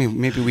 Yeah, I mean,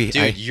 maybe we.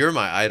 Dude, you're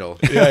my idol.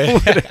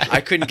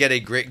 I couldn't get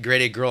a grade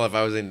 8 girl if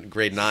I was in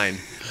grade 9.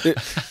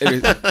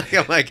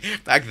 I'm like,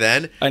 back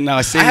then. I know.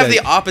 I have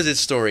the opposite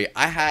story.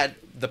 I had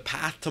the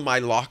path to my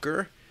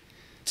locker,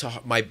 to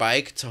my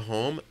bike, to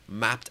home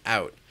mapped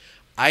out.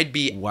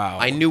 Wow.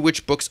 I knew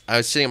which books. I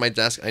was sitting at my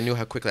desk. I knew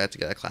how quickly I had to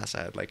get out of class.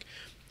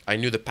 I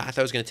knew the path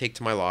I was going to take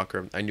to my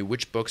locker. I knew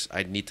which books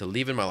I'd need to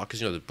leave in my locker,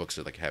 because the books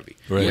are like heavy.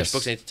 Right. Which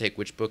books I need to take,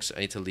 which books I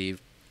need to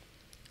leave,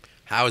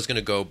 how I was going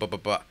to go,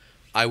 blah.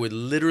 I would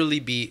literally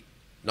be,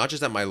 not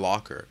just at my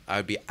locker, I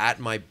would be at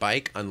my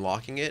bike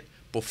unlocking it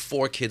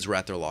before kids were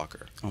at their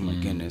locker. Oh my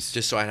goodness.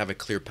 Just so I'd have a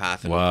clear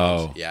path.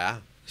 Wow.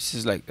 Yeah. This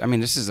is like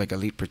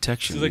elite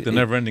protection. This is like the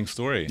never-ending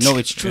story. No,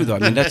 it's true though. I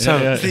mean, that's how.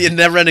 The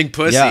never-ending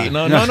pussy. Yeah.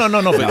 No.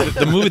 But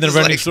the movie, The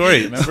Never-Ending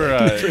Story.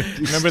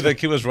 Remember the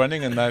kid was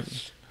running in that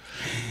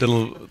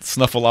little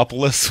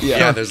Snuffleupagus?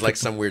 Yeah, there's like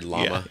some weird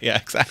llama. Yeah,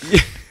 exactly.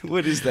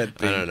 What is that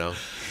thing? I don't know.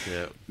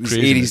 Yeah.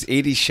 These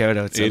 80s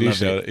shout-outs. 80s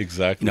shout-out,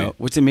 exactly. No,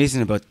 what's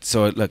amazing about,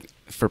 look,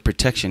 for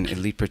protection,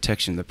 elite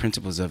protection, the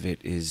principles of it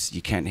is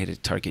you can't hit a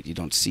target you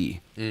don't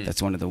see.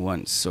 That's one of the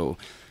ones. So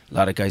a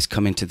lot of guys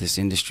come into this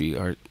industry,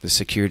 or the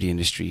security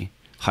industry,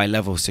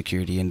 high-level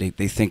security, and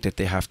they think that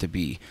they have to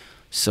be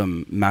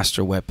some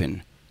master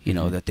weapon,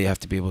 that they have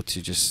to be able to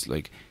just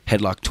like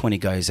headlock 20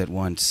 guys at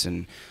once.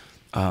 And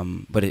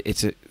But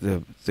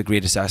the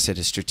greatest asset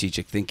is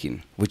strategic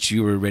thinking, which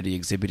you were already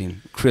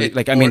exhibiting.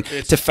 Like I Or mean,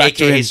 it's to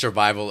factor AKA in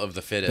survival of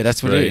the fittest. but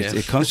that's what Right. it is.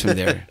 It comes from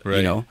there. Right.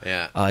 You know,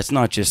 Yeah. it's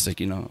not just like,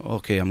 you know,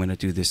 okay, I'm gonna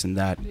do this and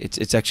that.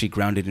 It's actually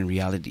grounded in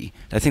reality.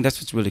 I think that's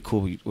what's really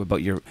cool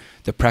about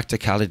the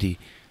practicality.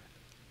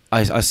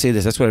 I say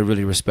this. That's what I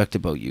really respect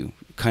about you.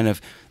 Kind of,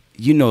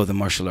 you know, the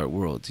martial art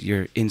world.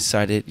 You're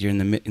inside it. You're in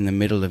the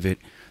middle of it.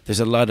 There's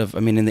a lot of,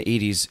 I mean, in the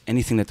 80s,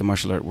 anything that the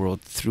martial art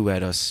world threw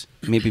at us,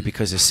 maybe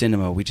because of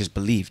cinema, we just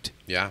believed.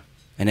 Yeah.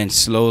 And then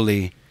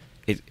slowly,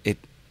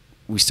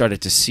 we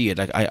started to see it.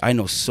 Like I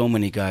know so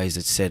many guys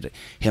that said,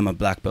 "Hey, I'm a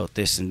black belt,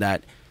 this and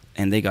that,"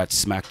 and they got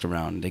smacked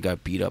around. They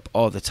got beat up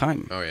all the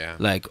time. Oh, yeah.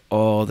 Like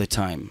all the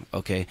time.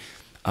 Okay.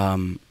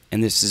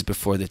 And this is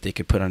before that they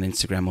could put on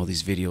Instagram all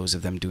these videos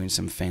of them doing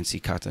some fancy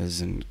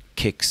katas and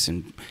kicks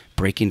and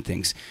breaking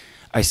things.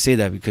 I say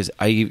that because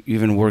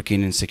even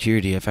working in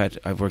security,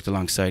 I've worked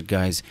alongside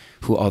guys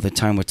who all the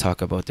time would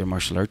talk about their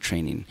martial art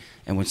training,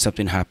 and when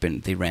something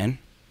happened, they ran.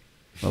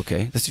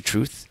 Okay, that's the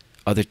truth.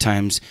 Other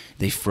times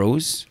they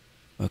froze.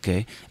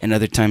 Okay, and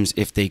other times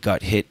if they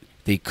got hit,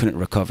 they couldn't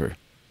recover.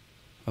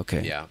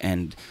 Okay. Yeah.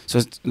 And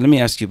so let me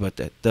ask you about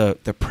that.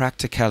 The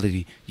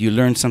practicality. You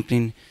learn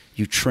something,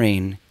 you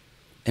train,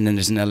 and then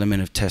there's an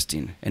element of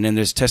testing. And then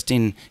there's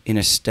testing in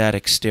a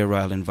static,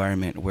 sterile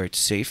environment where it's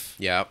safe.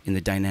 Yeah. In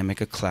the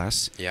dynamic of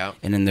class. Yeah.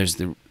 And then there's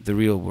the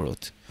real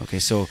world. Okay,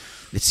 so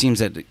it seems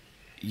that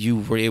you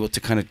were able to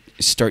kind of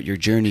start your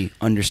journey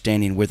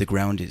understanding where the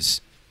ground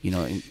is. You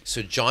know.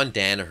 So John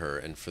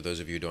Danaher, and for those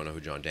of you who don't know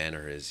who John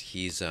Danaher is,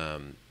 he's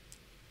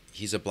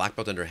a black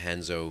belt under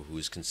Henzo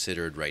who's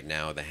considered right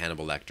now the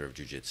Hannibal Lecter of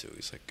jiu-jitsu.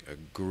 He's like a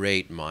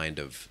great mind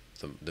of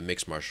the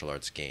mixed martial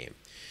arts game.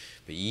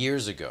 But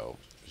years ago,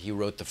 he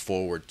wrote the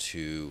foreword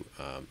to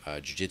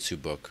a jiu-jitsu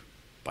book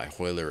by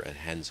Hoyler and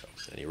Henzo,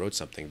 and he wrote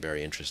something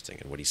very interesting.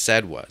 And what he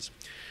said was,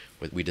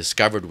 what we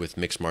discovered with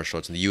mixed martial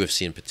arts, and the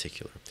UFC in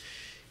particular,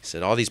 he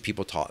said all these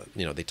people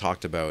they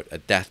talked about a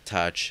death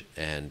touch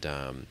and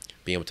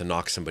being able to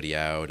knock somebody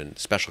out and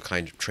special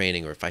kind of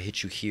training, or if I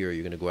hit you here,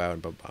 you're going to go out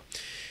and blah, blah.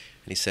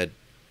 And he said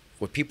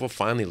what people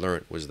finally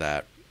learned was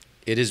that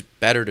it is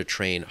better to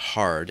train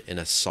hard in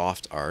a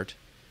soft art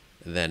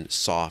than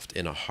soft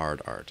in a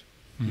hard art.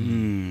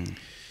 Mm.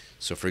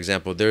 So, for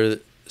example, there are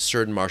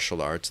certain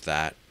martial arts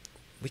that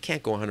we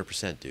can't go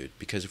 100%, dude,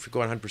 because if we go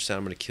 100%,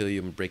 I'm going to kill you,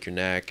 I'm going to break your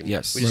neck, and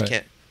Yes. we just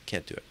Right.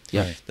 can't do it.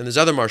 Yeah. Then there's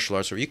other martial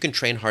arts where you can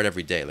train hard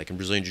every day. Like in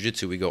Brazilian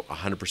Jiu-Jitsu, we go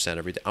 100%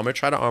 every day. I'm going to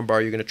try to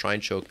armbar, you're going to try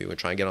and choke me, we're going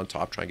to try and get on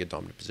top, try and get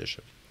dominant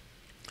position.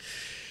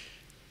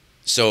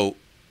 So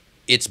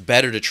it's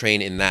better to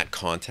train in that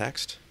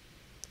context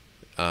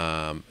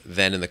than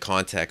in the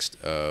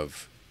context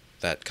of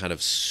that kind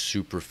of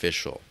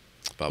superficial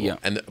bubble.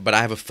 Yeah. But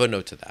I have a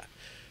footnote to that.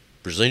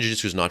 Brazilian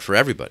Jiu-Jitsu is not for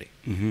everybody.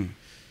 Mm-hmm.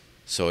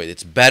 So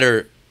it's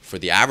better for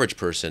the average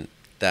person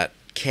that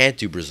can't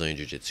do Brazilian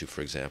Jiu-Jitsu,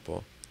 for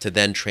example, to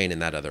then train in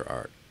that other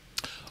art.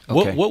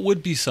 Okay. What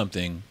would be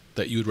something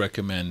that you'd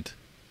recommend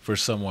for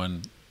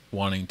someone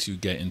wanting to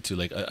get into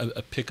like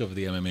a pick of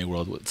the MMA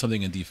world,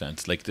 something in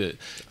defense, like to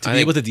be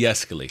able to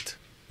de-escalate?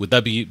 Would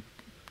that be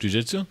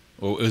jiu-jitsu,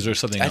 or is there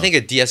something I else? think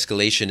a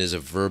de-escalation is a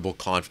verbal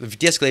conflict.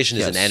 De-escalation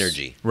is an Yes.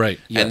 energy. Right.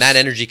 Yes. And that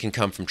energy can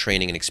come from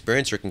training and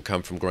experience, or it can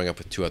come from growing up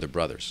with two other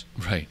brothers.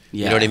 Right.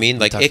 Yeah. You know what I mean?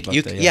 we Like talked it, about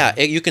you, that, yeah,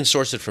 you can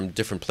source it from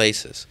different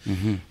places.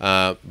 Mm-hmm.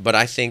 But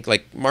I think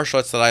like martial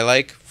arts that I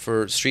like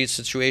for street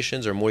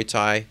situations are Muay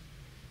Thai,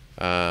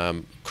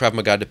 Krav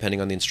Maga, depending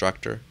on the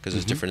instructor, because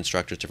there's different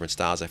instructors, different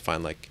styles. I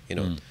find like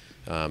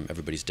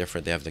everybody's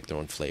different. They have like their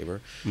own flavor,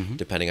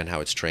 depending on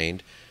how it's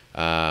trained.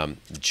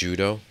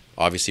 Judo,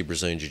 obviously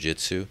Brazilian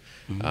Jiu-Jitsu.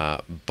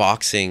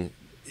 Boxing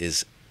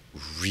is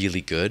really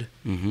good.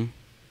 Mm-hmm.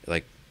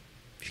 Like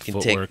you can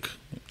Footwork. take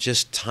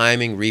just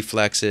timing,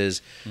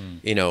 reflexes.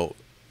 You know,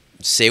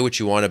 say what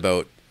you want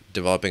about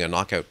developing a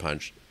knockout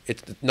punch.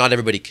 It's not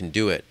everybody can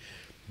do it,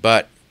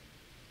 but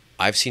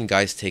I've seen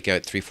guys take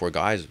out 3-4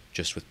 guys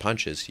just with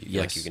punches. Like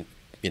Yes. you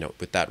can,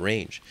 with that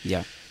range.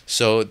 Yeah.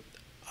 So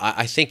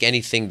I think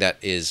anything that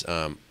is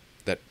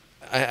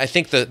I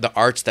think the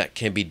arts that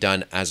can be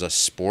done as a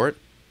sport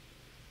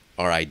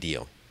are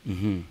ideal.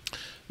 Mm-hmm.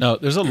 Now,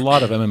 there's a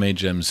lot of MMA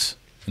gyms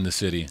in the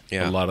city,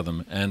 Yeah. a lot of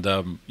them. And,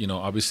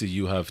 obviously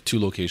you have two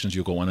locations.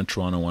 You got one in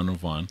Toronto, one in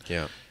Vaughan.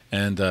 Yeah.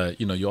 And,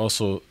 you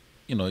also,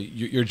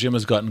 your gym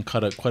has gotten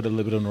quite a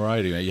little bit of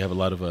notoriety, right? You have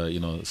a lot of,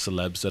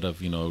 celebs that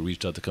have,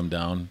 reached out to come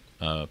down,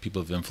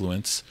 people of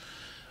influence.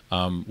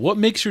 What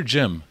makes your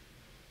gym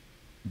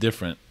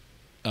different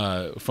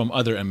from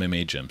other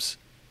MMA gyms?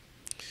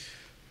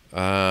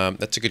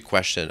 That's a good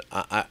question.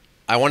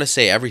 I want to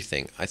say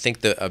everything. I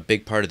think a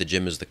big part of the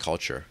gym is the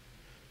culture.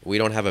 We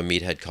don't have a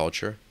meathead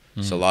culture,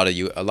 so a lot of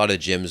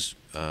gyms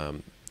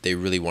they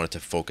really wanted to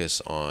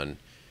focus on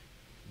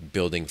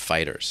building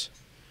fighters.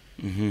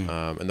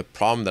 And the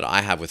problem that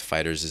I have with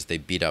fighters is they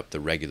beat up the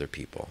regular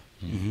people.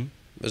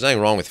 There's nothing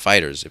wrong with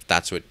fighters if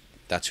that's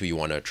who you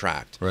want to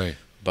attract. Right.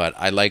 But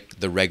I like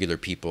the regular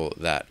people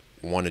that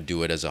want to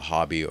do it as a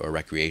hobby or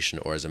recreation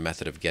or as a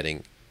method of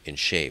getting in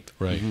shape.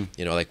 Right.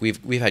 You know, like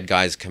we've had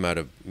guys come out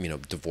of, you know,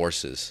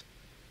 divorces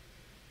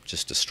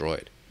just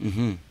destroyed.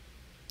 Mm-hmm.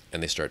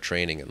 And they start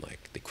training and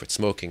like they quit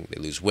smoking, they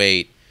lose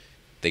weight,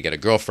 they get a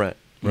girlfriend.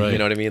 Right. You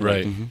know what I mean?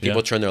 Right. Like,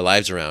 people turn their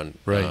lives around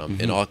Right.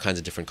 in all kinds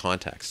of different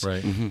contexts.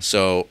 Right.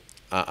 So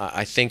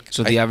I think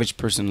So the average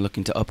person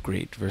looking to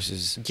upgrade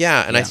versus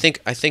I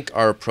think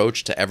our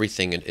approach to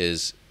everything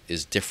is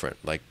different.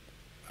 Like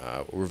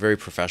we're very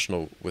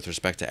professional with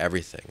respect to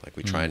everything. Like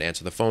we try and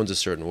answer the phones a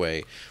certain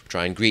way, we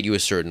try and greet you a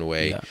certain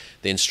way. Yeah.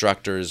 The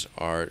instructors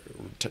are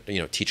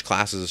teach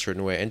classes a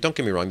certain way. And don't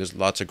get me wrong, there's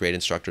lots of great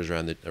instructors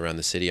around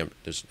the city.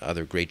 There's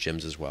other great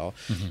gyms as well.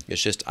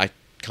 It's just I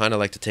kind of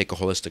like to take a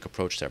holistic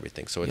approach to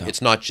everything. So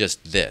it's not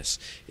just this.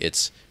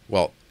 It's,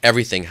 well,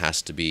 everything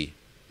has to be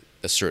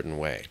a certain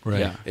way. Right.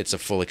 Yeah. It's a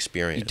full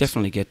experience. You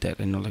definitely get that.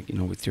 I know, like,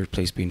 with your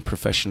place being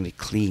professionally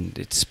cleaned,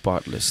 it's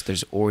spotless.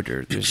 There's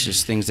order. There's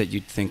just things that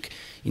you'd think,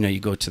 you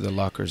go to the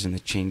lockers and the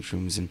change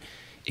rooms, and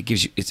it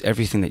gives you, it's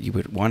everything that you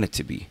would want it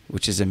to be,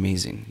 which is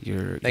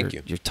amazing. Thank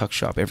you. Your tuck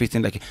shop,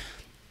 everything, like,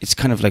 it's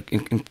kind of like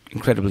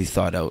incredibly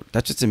thought out.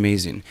 That's what's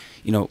amazing.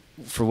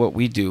 For what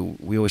we do,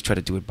 we always try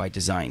to do it by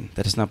design.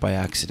 That is not by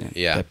accident.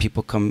 Yeah. That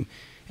people come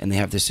and they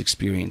have this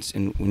experience,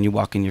 and when you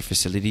walk in your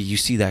facility, you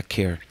see that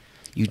care.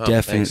 You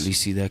definitely thanks.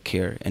 see that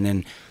care. And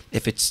then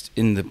if it's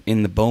in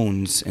the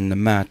bones and the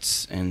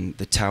mats and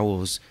the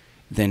towels,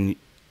 then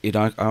it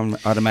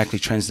automatically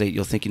translates.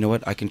 You'll think, you know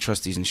what, I can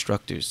trust these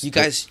instructors. You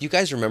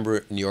guys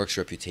remember New York's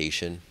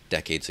reputation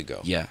decades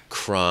ago? Yeah.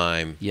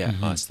 Crime, Yeah.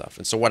 all that stuff.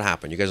 And so what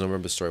happened? You guys don't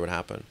remember the story? What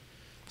happened?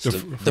 So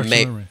Refresh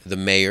my memory. the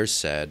mayor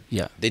said,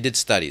 Yeah. they did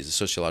studies, the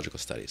sociological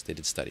studies. They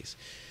did studies.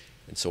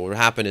 And so what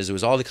happened is it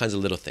was all the kinds of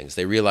little things.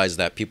 They realized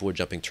that people were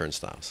jumping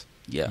turnstiles.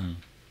 Yeah.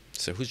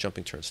 So who's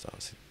jumping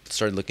turnstiles?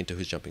 Started looking to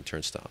who's jumping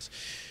turnstiles.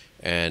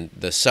 And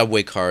the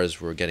subway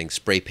cars were getting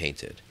spray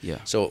painted. Yeah.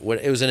 So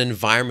it was an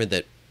environment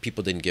that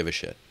people didn't give a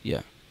shit.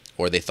 Yeah.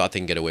 Or they thought they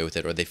can get away with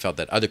it, or they felt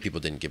that other people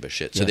didn't give a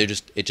shit. So Yeah.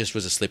 it just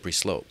was a slippery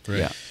slope. Right.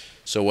 Yeah.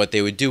 So what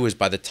they would do is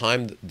by the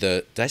time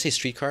did I say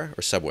streetcar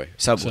or subway?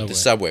 Subway. The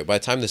subway. By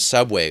the time the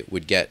subway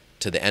would get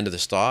to the end of the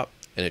stop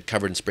and it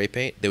covered in spray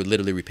paint, they would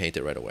literally repaint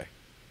it right away.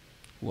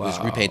 Wow. It was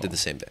repainted the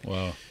same day.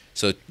 Wow.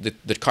 So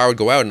the car would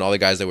go out, and all the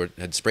guys that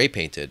had spray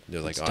painted,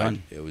 they're like, It's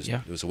done. it was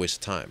Yeah. it was a waste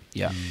of time.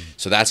 Yeah.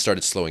 So that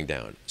started slowing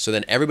down. So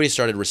then everybody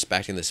started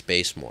respecting the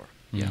space more.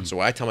 Yeah. So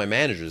what I tell my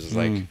managers is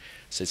like, I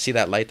said, see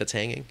that light that's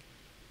hanging?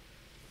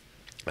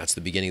 That's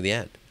the beginning of the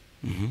end.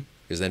 Mm-hmm.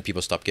 Because then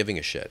people stop giving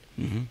a shit.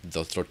 Mm-hmm.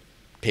 They'll throw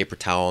paper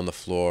towel on the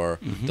floor.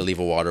 They'll leave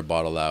a water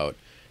bottle out.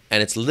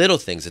 And it's little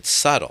things. It's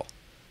subtle.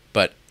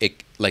 But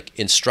like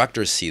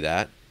instructors see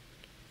that,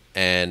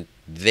 and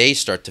they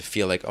start to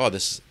feel like, oh,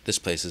 this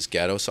place is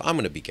ghetto, so I'm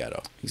going to be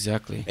ghetto.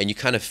 Exactly. And you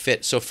kind of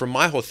fit. So for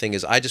my whole thing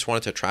is I just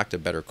wanted to attract a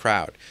better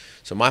crowd.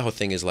 So my whole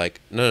thing is like,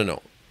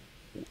 no.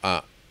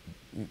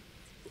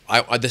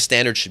 The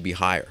standard should be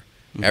higher.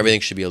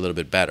 Everything should be a little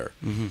bit better.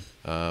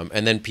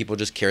 And then people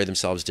just carry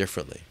themselves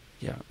differently.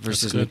 Yeah.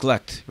 Versus good.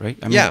 neglect, right?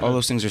 I mean, Yeah. all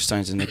those things are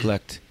signs of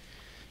neglect.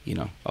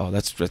 Oh,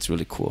 that's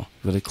really cool.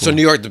 Really cool. So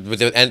New York, but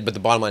the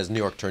bottom line is New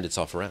York turned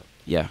itself around.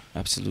 Yeah,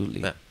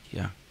 absolutely. Yeah.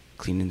 Yeah.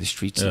 Cleaning the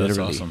streets, Yeah, that's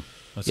literally. awesome.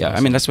 That's Yeah, I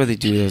awesome. mean, that's why they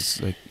do this.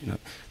 Like,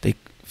 they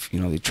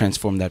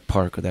transform that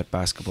park or that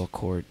basketball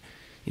court.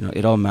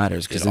 It all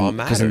matters. It all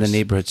Because then the matters.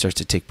 neighborhood starts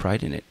to take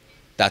pride in it.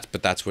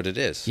 That's what it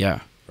is. Yeah.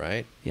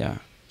 Right. Yeah.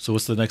 So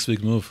what's the next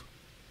big move?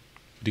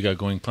 What do you got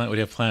going planned? What do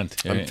you have planned?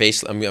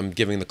 I'm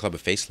giving the club a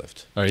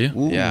facelift. Are you?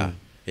 Ooh. Yeah.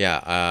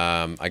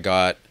 I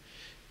got,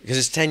 because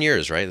it's 10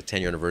 years, right? The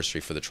 10-year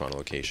anniversary for the Toronto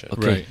location.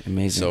 Okay. Right.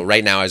 Amazing. So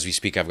right now, as we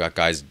speak, I've got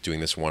guys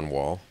doing this one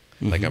wall.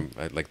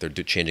 Mm-hmm. Like they're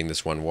changing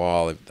this one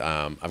wall.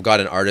 I've got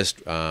an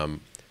artist,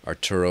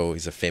 Arturo.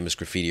 He's a famous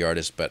graffiti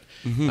artist, but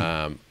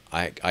Mm-hmm.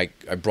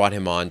 I brought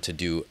him on to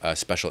do a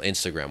special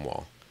Instagram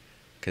wall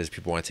because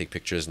people want to take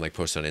pictures and like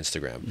post it on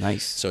Instagram.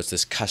 Nice. So it's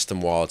this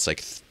custom wall. It's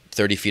like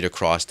 30 feet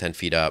across, 10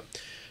 feet up.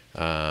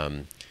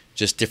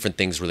 Just different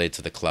things related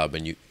to the club,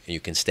 and you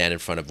can stand in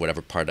front of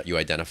whatever part that you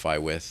identify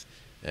with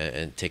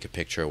and take a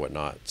picture or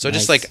whatnot. So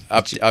just Nice.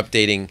 like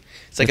updating.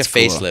 It's like a That's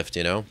cool. facelift,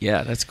 you know?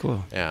 Yeah, that's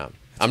cool. Yeah.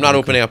 I'm not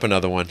opening up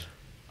another one.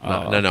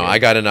 No, okay. I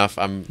got enough.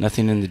 I'm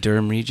Nothing in the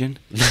Durham region?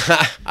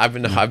 I've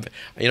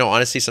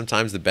honestly,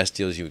 sometimes the best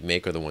deals you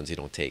make are the ones you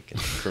don't take.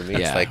 And for me, Yeah.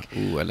 it's like,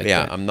 Ooh, I like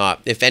yeah, that. I'm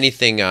not. If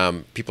anything,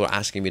 people are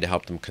asking me to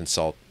help them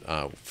consult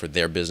for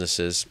their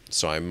businesses,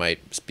 so I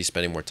might be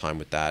spending more time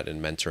with that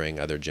and mentoring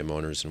other gym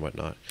owners and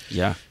whatnot.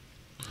 Yeah.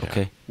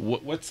 Okay.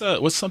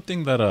 What's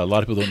something that a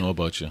lot of people don't know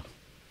about you?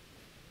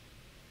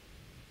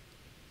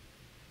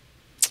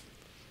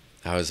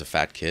 I was a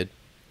fat kid.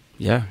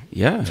 Yeah.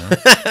 Yeah.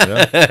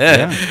 Yeah.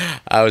 Yeah.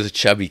 I was a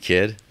chubby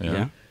kid,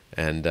 Yeah.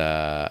 and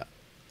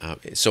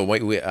so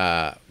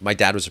my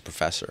dad was a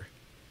professor.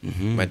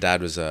 Mm-hmm. My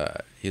dad was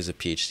he was a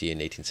PhD in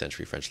 18th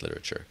century French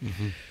literature.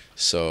 Mm-hmm.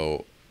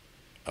 So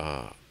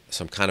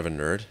I'm kind of a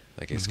nerd.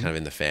 Like it's kind of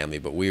in the family.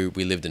 But we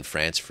lived in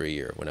France for a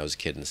year when I was a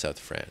kid in the south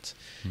of France,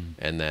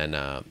 and then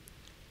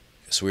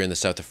so we were in the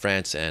south of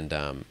France, and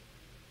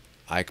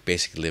I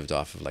basically lived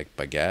off of like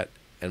baguette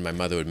and my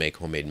mother would make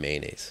homemade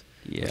mayonnaise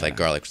Yeah. with like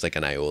garlic. It was like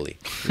an aioli.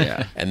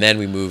 Yeah. And then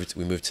we moved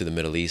to the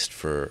Middle East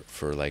for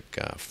like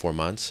 4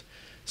 months.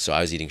 So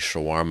I was eating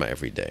shawarma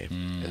every day.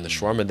 And the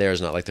shawarma there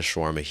is not like the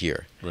shawarma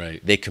here.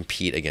 Right. They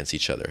compete against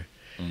each other.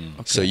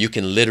 So you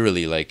can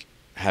literally like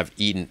have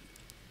eaten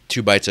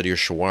 2 bites out of your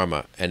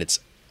shawarma, and it's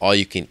all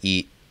you can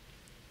eat.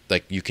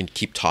 Like you can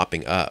keep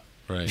topping up.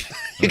 Right.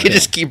 You can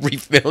just keep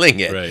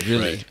refilling it. Right.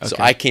 Really? Right. So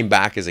Okay. I came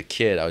back as a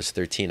kid. I was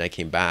 13. I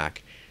came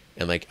back,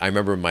 and like I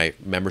remember my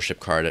membership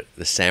card at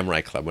the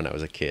Samurai Club when I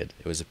was a kid.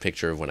 It was a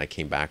picture of when I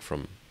came back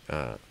from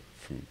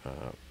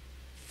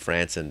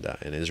France and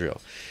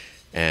Israel,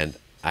 and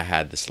I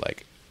had this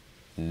like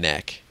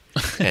neck,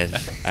 and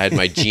I had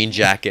my jean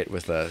jacket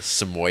with a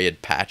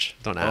Samoyed patch.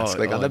 Don't ask,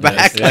 like on the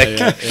back, nice.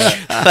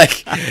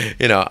 like like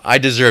you know, I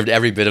deserved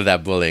every bit of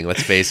that bullying.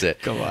 Let's face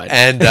it. Come on.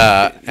 And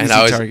Easy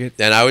I was target.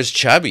 and I was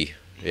chubby.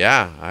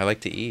 Yeah, I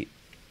like to eat.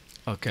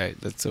 Okay,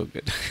 that's so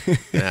good.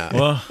 Yeah.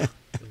 Well,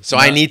 So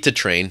I need to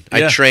train. I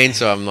Yeah. train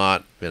so I'm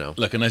not,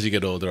 look, and as you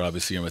get older,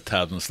 obviously your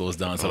metabolism slows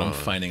down. So I'm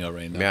finding out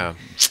right now. yeah.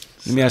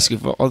 Let me ask you,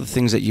 for all the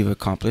things that you've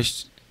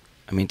accomplished,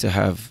 I mean, to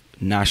have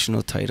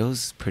national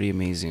titles, pretty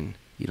amazing.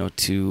 You know,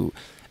 to,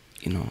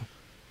 you know,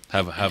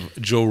 Have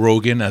Joe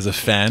Rogan as a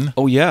fan.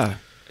 oh yeah,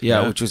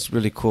 Yeah. which was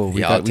really cool.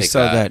 Yeah, I'll We take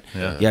saw that. that.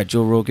 Yeah. Yeah,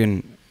 Joe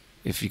Rogan.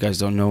 If you guys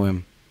don't know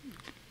him,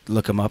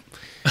 look him up.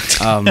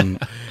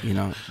 You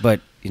know,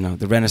 but you know,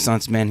 the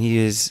Renaissance man he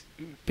is,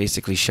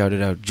 basically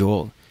shouted out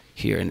Joel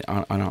here and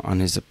on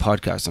his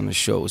podcast on the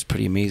show. It was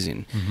pretty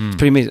amazing. It's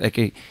pretty amazing.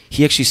 Like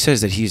he actually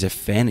says that he's a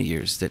fan of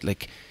yours. That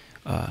like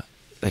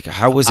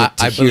how was it?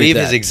 To I hear believe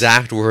that? his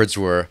exact words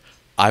were,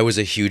 "I was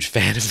a huge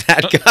fan of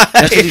that guy."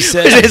 That's what he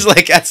said. It's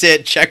like, that's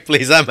it. Check,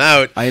 please. I'm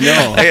out. I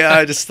know.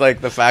 Yeah, just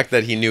like the fact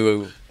that he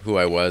knew who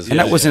I was. And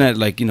that wasn't at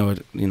like you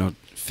know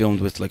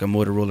filmed with like a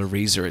Motorola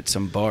Razr at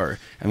some bar.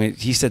 I mean,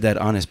 he said that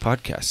on his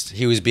podcast.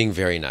 He was being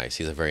very nice.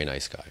 He's a very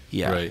nice guy.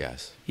 Yeah, Right.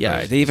 Yes. yeah.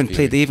 Right. They even He's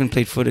played. very- They even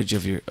played footage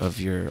of your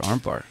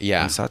armbar.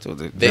 Yeah. in Sato.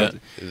 They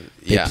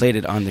yeah. played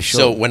it on the show.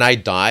 So when I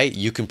die,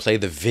 you can play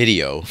the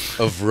video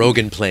of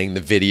Rogan playing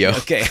the video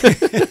okay,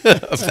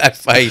 of that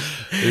fight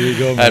There you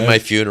go, at man. my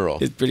funeral.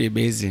 it's pretty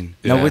amazing.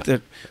 Yeah. Now,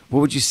 what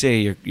would you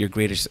say your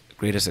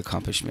greatest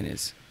accomplishment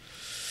is?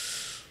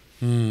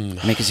 I mean,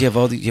 because you have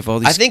all these.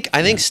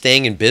 I think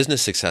staying in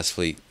business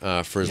successfully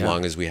for as Yeah.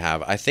 long as we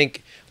have. I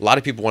think a lot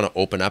of people want to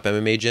open up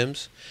MMA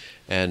gyms,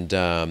 and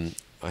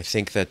I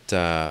think that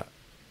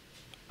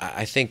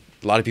I think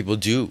a lot of people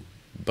do.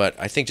 But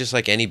I think just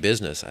like any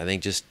business, I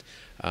think just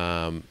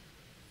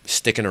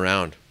sticking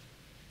around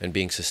and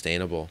being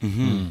sustainable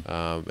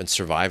and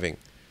surviving.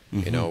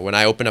 You know, when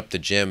I opened up the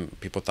gym,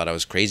 people thought I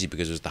was crazy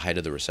because it was the height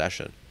of the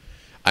recession.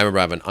 I remember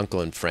I have an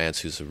uncle in France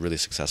who's a really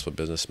successful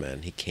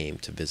businessman. He came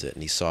to visit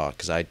and he saw,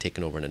 because I had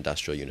taken over an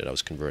industrial unit. I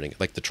was converting,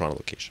 like the Toronto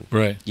location.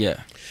 Right.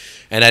 Yeah.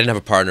 And I didn't have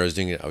a partner. I was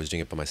doing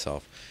it by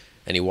myself.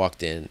 And he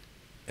walked in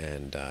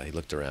and he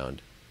looked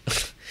around.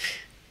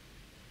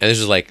 And this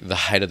was like the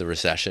height of the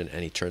recession.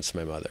 And he turns to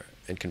my mother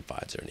and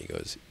confides her. And he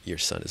goes, "Your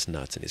son is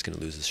nuts and he's going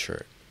to lose his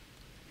shirt."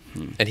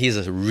 And he's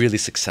a really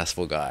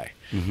successful guy.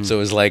 So it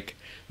was like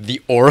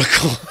the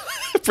oracle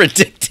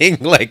predicting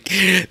like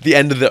the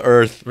end of the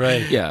earth.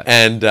 Right. Yeah.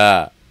 And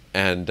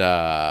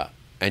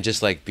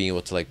just like being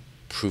able to like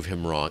prove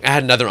him wrong. I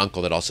had another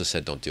uncle that also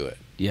said, "Don't do it."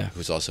 Yeah.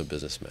 Who's also a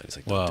businessman. He's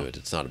like, "Don't Wow. do it.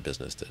 It's not a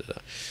business." Da, da, da.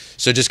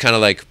 So just kind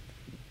of like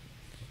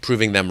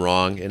proving them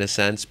wrong in a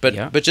sense, but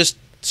Yeah. just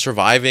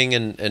surviving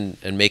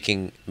and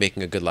making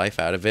a good life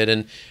out of it.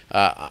 And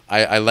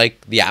I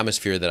like the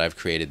atmosphere that I've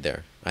created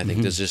there. I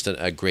think there's just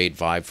a great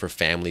vibe for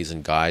families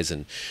and guys.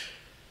 And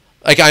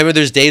like I remember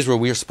there's days where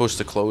we were supposed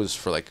to close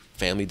for like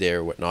family day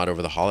or whatnot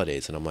over the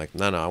holidays, and I'm like,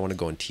 no, I want to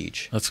go and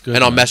teach. That's good,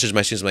 And I'll man. message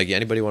my students, I'm like, yeah,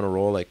 anybody want to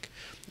roll? Like,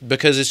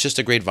 because it's just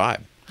a great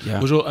vibe. Yeah.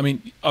 Well, Joel, I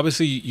mean,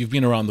 obviously you've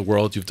been around the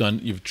world.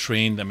 You've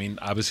trained. I mean,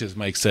 obviously, as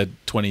Mike said,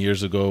 20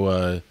 years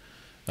ago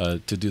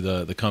to do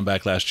the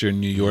comeback last year in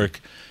New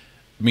York.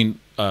 I mean,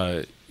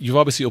 you've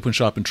obviously opened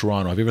shop in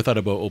Toronto. Have you ever thought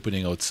about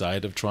opening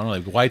outside of Toronto?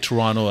 Like, why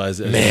Toronto as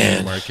a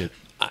main market?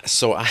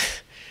 So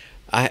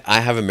I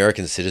have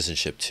American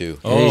citizenship too.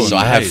 Oh, so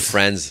I have nice.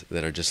 friends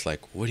that are just like,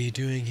 "What are you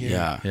doing here?"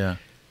 Yeah. Yeah.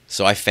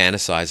 So I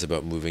fantasize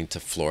about moving to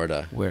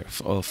Florida. Where?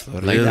 Oh,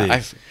 Florida. Like Really?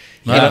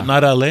 that.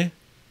 Not LA.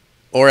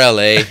 Or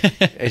LA.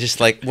 It's just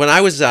like when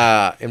I was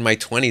in my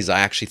 20s, I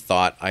actually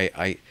thought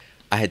I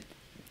had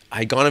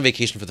gone on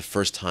vacation for the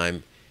first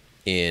time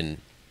in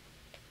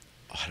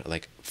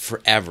like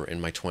forever in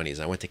my 20s.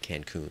 I went to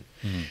Cancun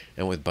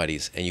and with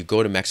buddies, and you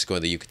go to Mexico,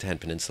 the Yucatan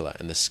Peninsula,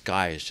 and the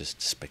sky is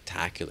just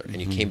spectacular. And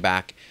you came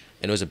back,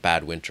 and it was a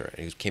bad winter.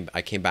 And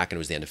I came back, and it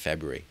was the end of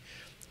February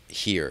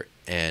here,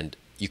 and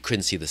you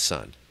couldn't see the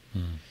sun.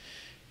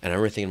 And I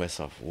remember thinking to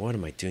myself, what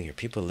am I doing here?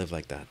 People live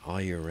like that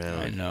all year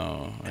round. I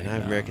know. And I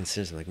have American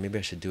citizen. Like, maybe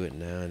I should do it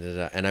now.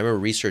 And I remember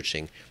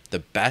researching the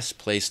best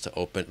place to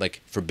open,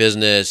 like for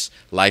business,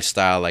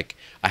 lifestyle. Like,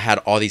 I had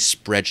all these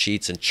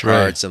spreadsheets and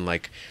charts and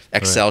like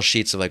Excel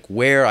sheets of like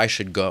where I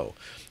should go.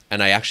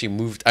 and I actually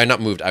moved. I not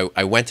moved.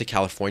 I went to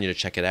California to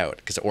check it out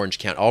because Orange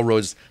County, all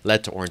roads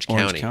led to Orange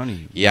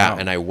County. Yeah, wow.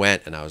 and I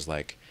went, and I was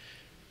like,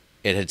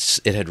 it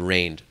had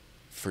rained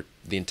for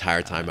the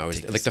entire time I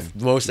was like the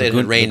most it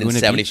had rained in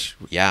 70. Beach?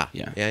 Yeah,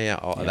 Yeah.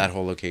 that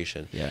whole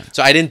location. Yeah.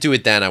 So I didn't do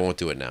it then. I won't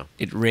do it now.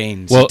 It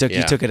rains. Well,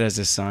 You took it as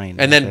a sign.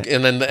 And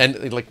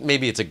then like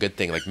maybe it's a good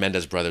thing. Like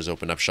Mendez Brothers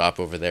opened up shop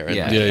over there. And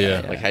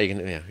Yeah. Like how you can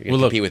you're Well, gonna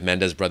look, compete with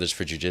Mendez Brothers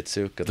for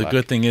jiu-jitsu. Good the luck.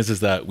 good thing is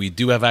that we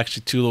do have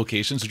actually 2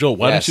 locations. Joel,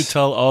 why don't you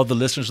tell all the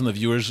listeners and the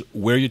viewers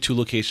where your 2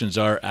 locations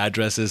are,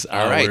 addresses, All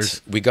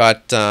hours? right. We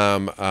got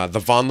the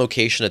Vaughan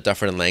location at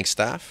Dufferin and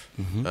Langstaff,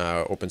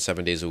 open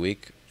 7 days a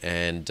week.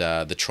 And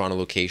the Toronto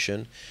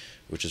location,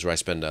 which is where I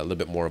spend a little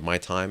bit more of my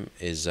time,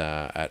 is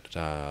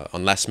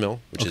on Les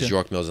Mill, which is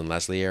York Mills and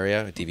Leslie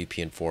area,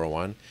 DVP and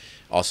 401.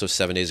 Also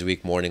 7 days a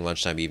week, morning,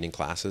 lunchtime, evening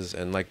classes.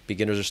 And like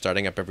beginners are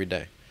starting up every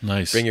day.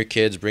 Nice. Bring your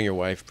kids, bring your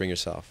wife, bring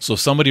yourself. So if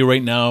somebody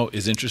right now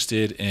is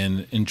interested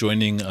in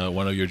joining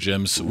one of your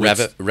gyms,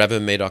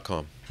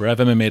 RevMMA.com.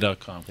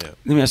 RevMMA.com. Yeah.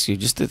 Let me ask you,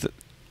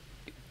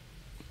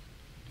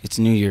 it's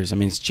New Year's. I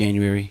mean, it's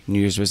January,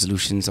 New Year's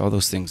resolutions, all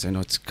those things. I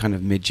know it's kind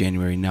of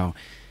mid-January now.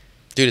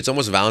 Dude, it's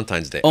almost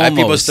Valentine's Day. I have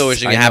people still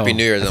wishing you Happy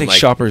New Year's. I think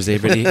Shoppers,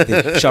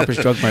 Shoppers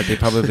Drug Mart, they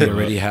probably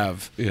already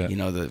have,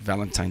 the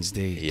Valentine's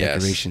Day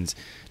decorations.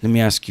 Let me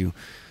ask you,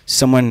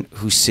 someone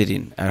who's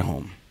sitting at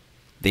home,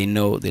 they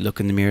look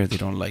in the mirror, they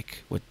don't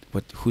like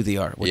who they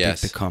are, what they've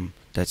become,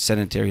 that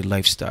sedentary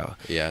lifestyle.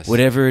 Yes.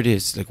 Whatever it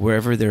is, like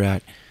wherever they're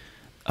at,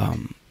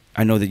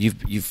 I know that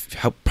you've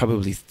helped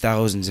probably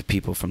thousands of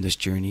people from this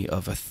journey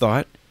of a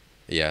thought.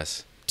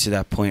 Yes. To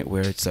that point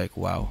where it's like,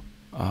 wow,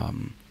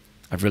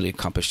 I've really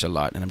accomplished a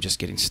lot and I'm just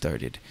getting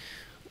started.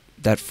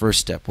 That first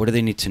step, what do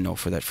they need to know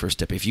for that first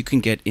step? If you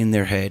can get in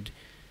their head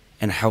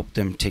and help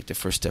them take the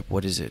first step,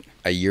 what is it?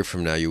 A year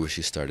from now, you wish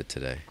you started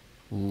today.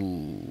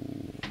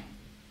 Ooh,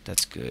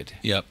 that's good.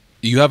 Yep.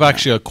 You have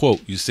actually a quote.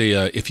 You say,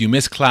 if you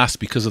miss class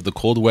because of the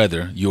cold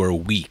weather, you are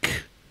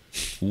weak.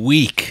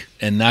 Weak.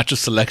 And natural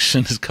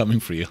selection is coming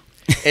for you.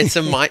 It's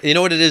you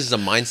know what it is? It's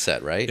a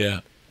mindset, right? Yeah.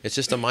 It's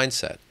just a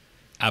mindset.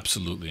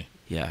 Absolutely.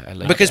 Yeah, I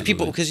like because that.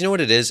 because you know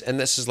what it is, and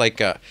this is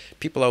like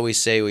people always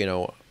say,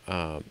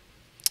 why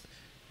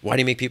do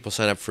you make people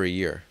sign up for a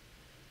year?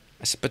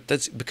 I said, but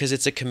that's because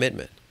it's a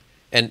commitment.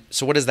 And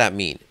so what does that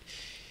mean?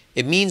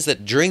 It means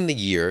that during the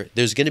year,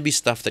 there's going to be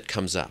stuff that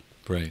comes up.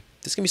 Right.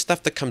 There's going to be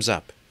stuff that comes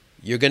up.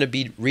 You're going to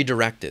be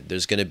redirected.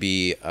 There's going to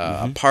be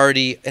a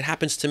party. It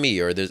happens to me,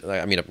 or there's,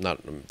 I mean,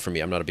 not for me.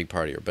 I'm not a big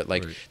partier, but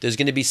like, there's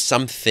going to be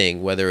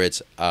something, whether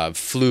it's a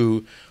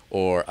flu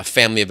or a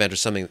family event or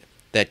something,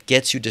 that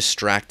gets you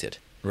distracted.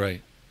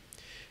 Right.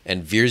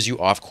 And veers you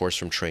off course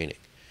from training.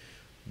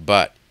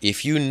 But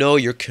if you know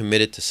you're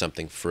committed to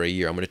something for a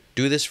year, I'm going to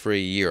do this for a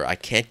year. I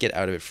can't get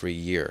out of it for a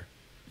year.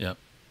 Yep.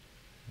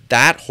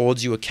 That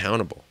holds you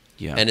accountable.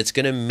 Yeah. And it's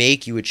going to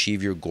make you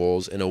achieve your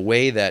goals in a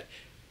way that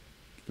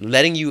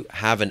letting you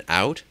have an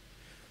out,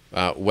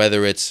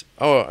 whether it's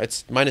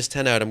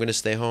 -10 out, I'm going to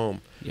stay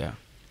home. Yeah.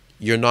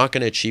 You're not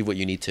going to achieve what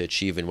you need to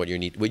achieve and what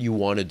you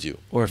want to do.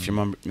 Or if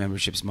your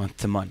membership's month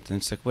to month, then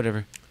it's like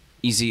whatever,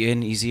 easy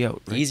in, easy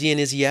out. Right? Easy in,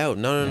 easy out.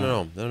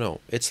 No.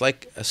 It's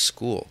like a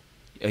school.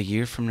 A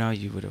year from now,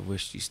 you would have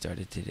wished you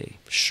started today.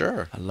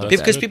 Sure. I love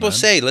because that. people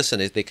say, listen,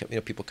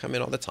 people come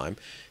in all the time.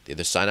 They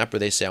either sign up or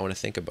they say, I want to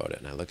think about it.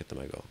 And I look at them,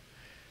 I go,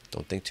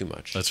 don't think too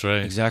much. That's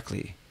right.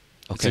 Exactly.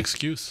 It's an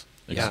excuse.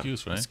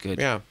 Excuse, right? That's good.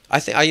 Yeah. I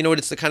think,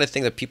 it's the kind of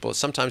thing that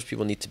sometimes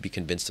people need to be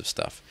convinced of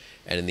stuff.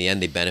 And in the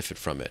end, they benefit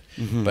from it.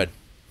 But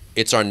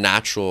it's our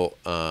natural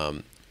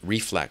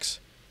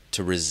reflex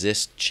to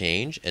resist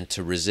change and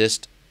to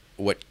resist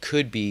what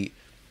could be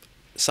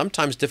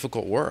sometimes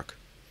difficult work.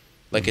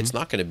 Like it's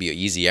not going to be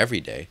easy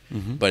every day,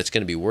 but it's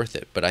going to be worth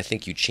it. But I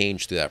think you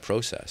change through that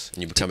process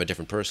and you become a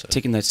different person.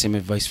 Taking that same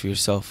advice for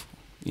yourself,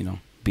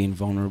 being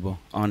vulnerable,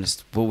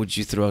 honest. What would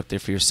you throw out there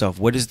for yourself?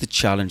 What is the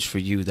challenge for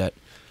you that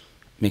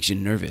makes you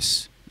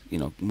nervous,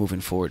 moving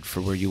forward for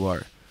where you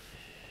are?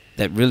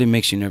 That really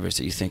makes you nervous,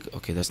 that you think,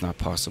 okay, that's not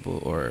possible,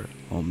 or,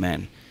 oh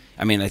man.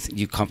 I mean,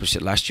 you accomplished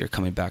it last year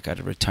coming back out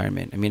of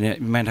retirement. I mean,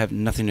 it might have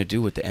nothing to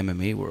do with the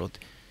MMA world.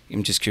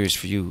 I'm just curious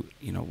for you,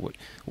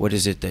 what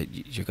is it that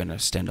you're going to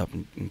stand up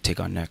and take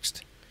on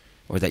next?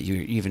 Or that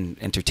you're even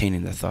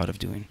entertaining the thought of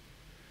doing?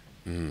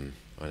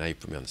 Well, now you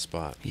put me on the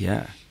spot.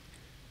 Yeah.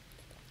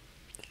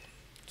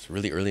 It's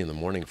really early in the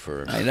morning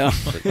for... I know.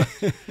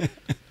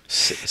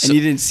 And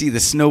you didn't see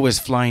the snow was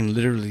flying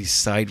literally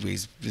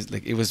sideways.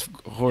 Like it was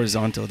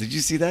horizontal. Did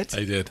you see that?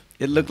 I did.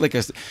 It looked like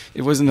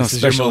it wasn't no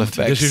special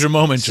effects. This is your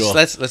moment, Joel.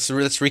 So let's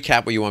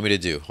recap what you want me to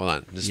do. Hold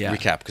on. Just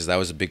recap, because that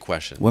was a big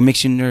question. What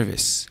makes you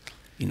nervous?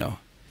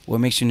 What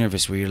makes you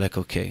nervous where you're like,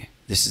 okay,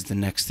 this is the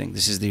next thing.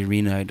 This is the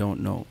arena I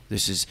don't know.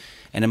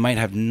 And it might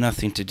have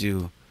nothing to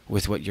do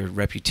with what your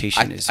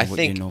reputation is and what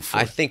you know for.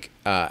 I think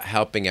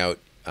helping out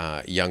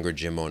younger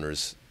gym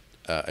owners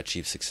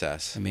achieve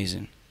success.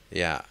 Amazing.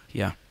 Yeah.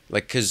 Yeah.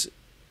 Because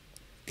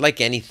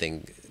like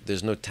anything,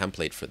 there's no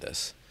template for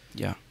this.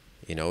 Yeah.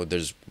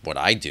 There's what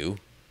I do.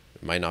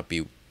 It might not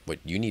be what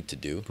you need to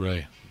do.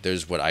 Right.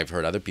 there's what I've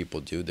heard other people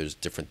do. There's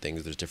different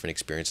things. There's different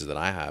experiences that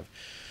I have.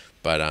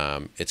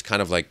 But it's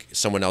kind of like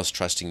someone else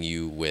trusting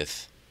you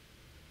with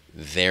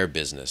their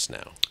business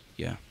now.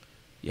 Yeah.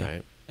 Yeah.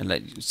 Right?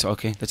 And so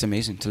okay, that's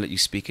amazing to let you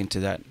speak into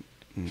that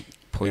and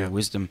pour your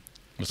wisdom.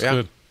 That's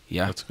good.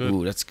 Yeah. That's good.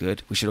 Ooh, that's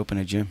good. We should open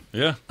a gym.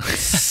 Yeah.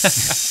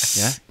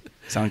 Yeah.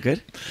 Sound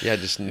good? Yeah,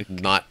 just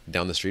not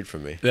down the street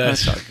from me.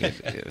 That's all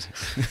good.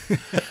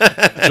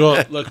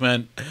 Joel, look,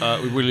 man,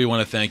 we really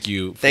want to thank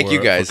you. Thank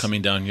you guys for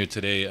coming down here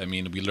today. I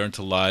mean, we learned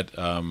a lot.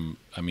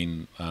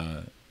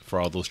 For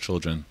all those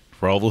children,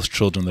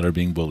 that are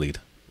being bullied.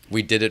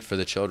 We did it for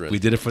the children. We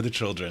did it for the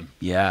children.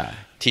 Yeah.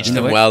 Teach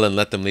them well and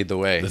let them lead the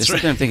way. That's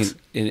right. I'm thinking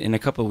in a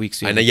couple of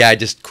weeks. I know. Yeah, I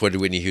just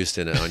quoted Whitney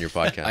Houston on your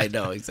podcast. I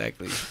know,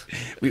 exactly.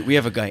 We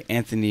have a guy,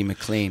 Anthony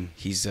McLean.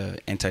 He's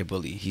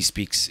anti-bully. He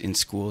speaks in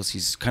schools.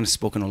 He's kind of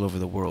spoken all over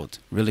the world.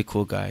 Really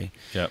cool guy.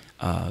 Yeah.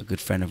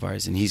 Good friend of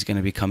ours, and he's going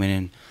to be coming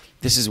in.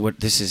 This is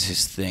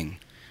his thing.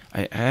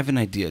 I have an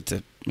idea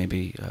to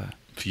maybe.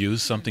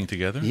 Fuse something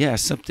together? Yeah,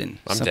 something.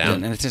 I'm something.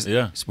 down. And it's just,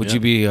 Yeah. Would you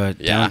be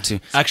down to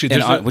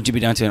actually? Would you be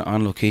down to an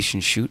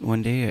on-location shoot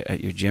one day at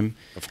your gym?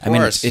 Of course. I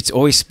mean, it's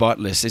always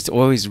spotless. It's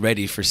always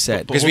ready for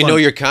set. Because we know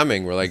you're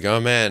coming. We're like,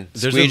 oh man,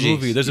 there's squeegee. a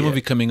movie. There's a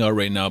movie coming out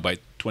right now by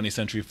 20th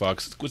Century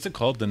Fox. What's it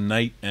called? The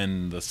Night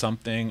and the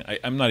something.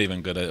 I'm not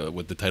even good at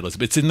what the title is,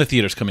 but it's in the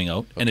theaters coming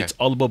out, and it's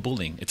all about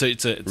bullying. It's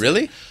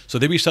Really? So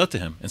they reached out to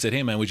him and said,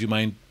 "Hey man, would you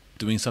mind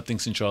doing something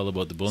since you're all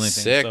about the bullying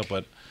thing Sick. and stuff?"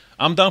 But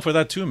I'm down for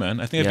that too, man.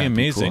 I think it'd be it'd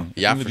be amazing. cool.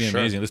 Yeah, it'd be for sure.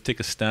 amazing. Let's take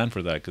a stand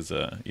for that because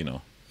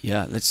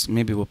Yeah,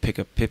 maybe we'll pick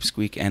a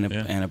pipsqueak and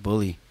a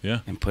bully. Yeah.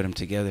 And put them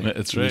together. Yeah,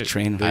 that's We right.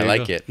 train. There I you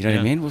like go. it. You know what I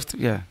Yeah. mean? We'll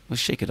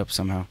shake it up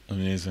somehow.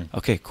 Amazing.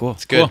 Okay, cool.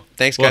 It's good. Cool.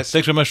 Thanks, Well, guys.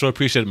 thanks very much. I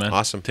appreciate it, man.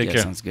 Awesome. Take Yeah,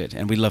 care. sounds good.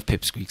 And we love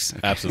pipsqueaks.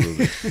 Okay.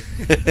 Absolutely.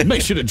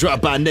 Make sure to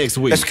drop by next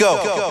week. Let's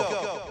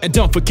go. And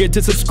don't forget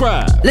to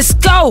subscribe. Let's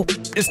go.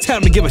 It's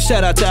time to give a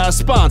shout out to our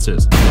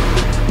sponsors.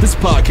 This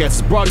podcast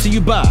is brought to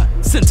you by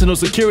Sentinel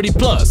Security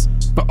Plus.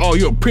 For all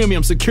your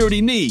premium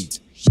security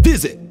needs,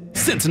 visit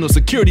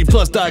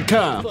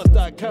sentinelsecurityplus.com.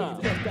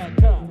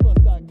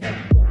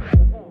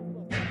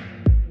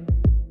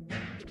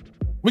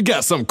 We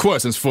got some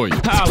questions for you.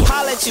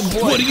 Holla at your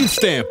boy. What do you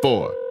stand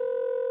for?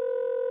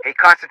 Hey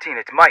Constantine,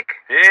 it's Mike.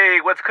 Hey,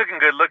 what's cooking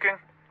good looking?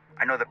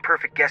 I know the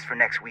perfect guest for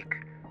next week,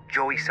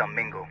 Joey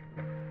Salmingo.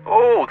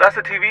 Oh, that's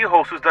the TV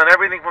host who's done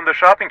everything from the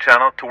shopping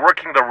channel to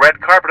working the red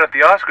carpet at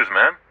the Oscars,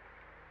 man.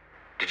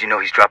 Did you know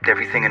he's dropped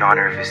everything in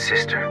honor of his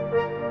sister?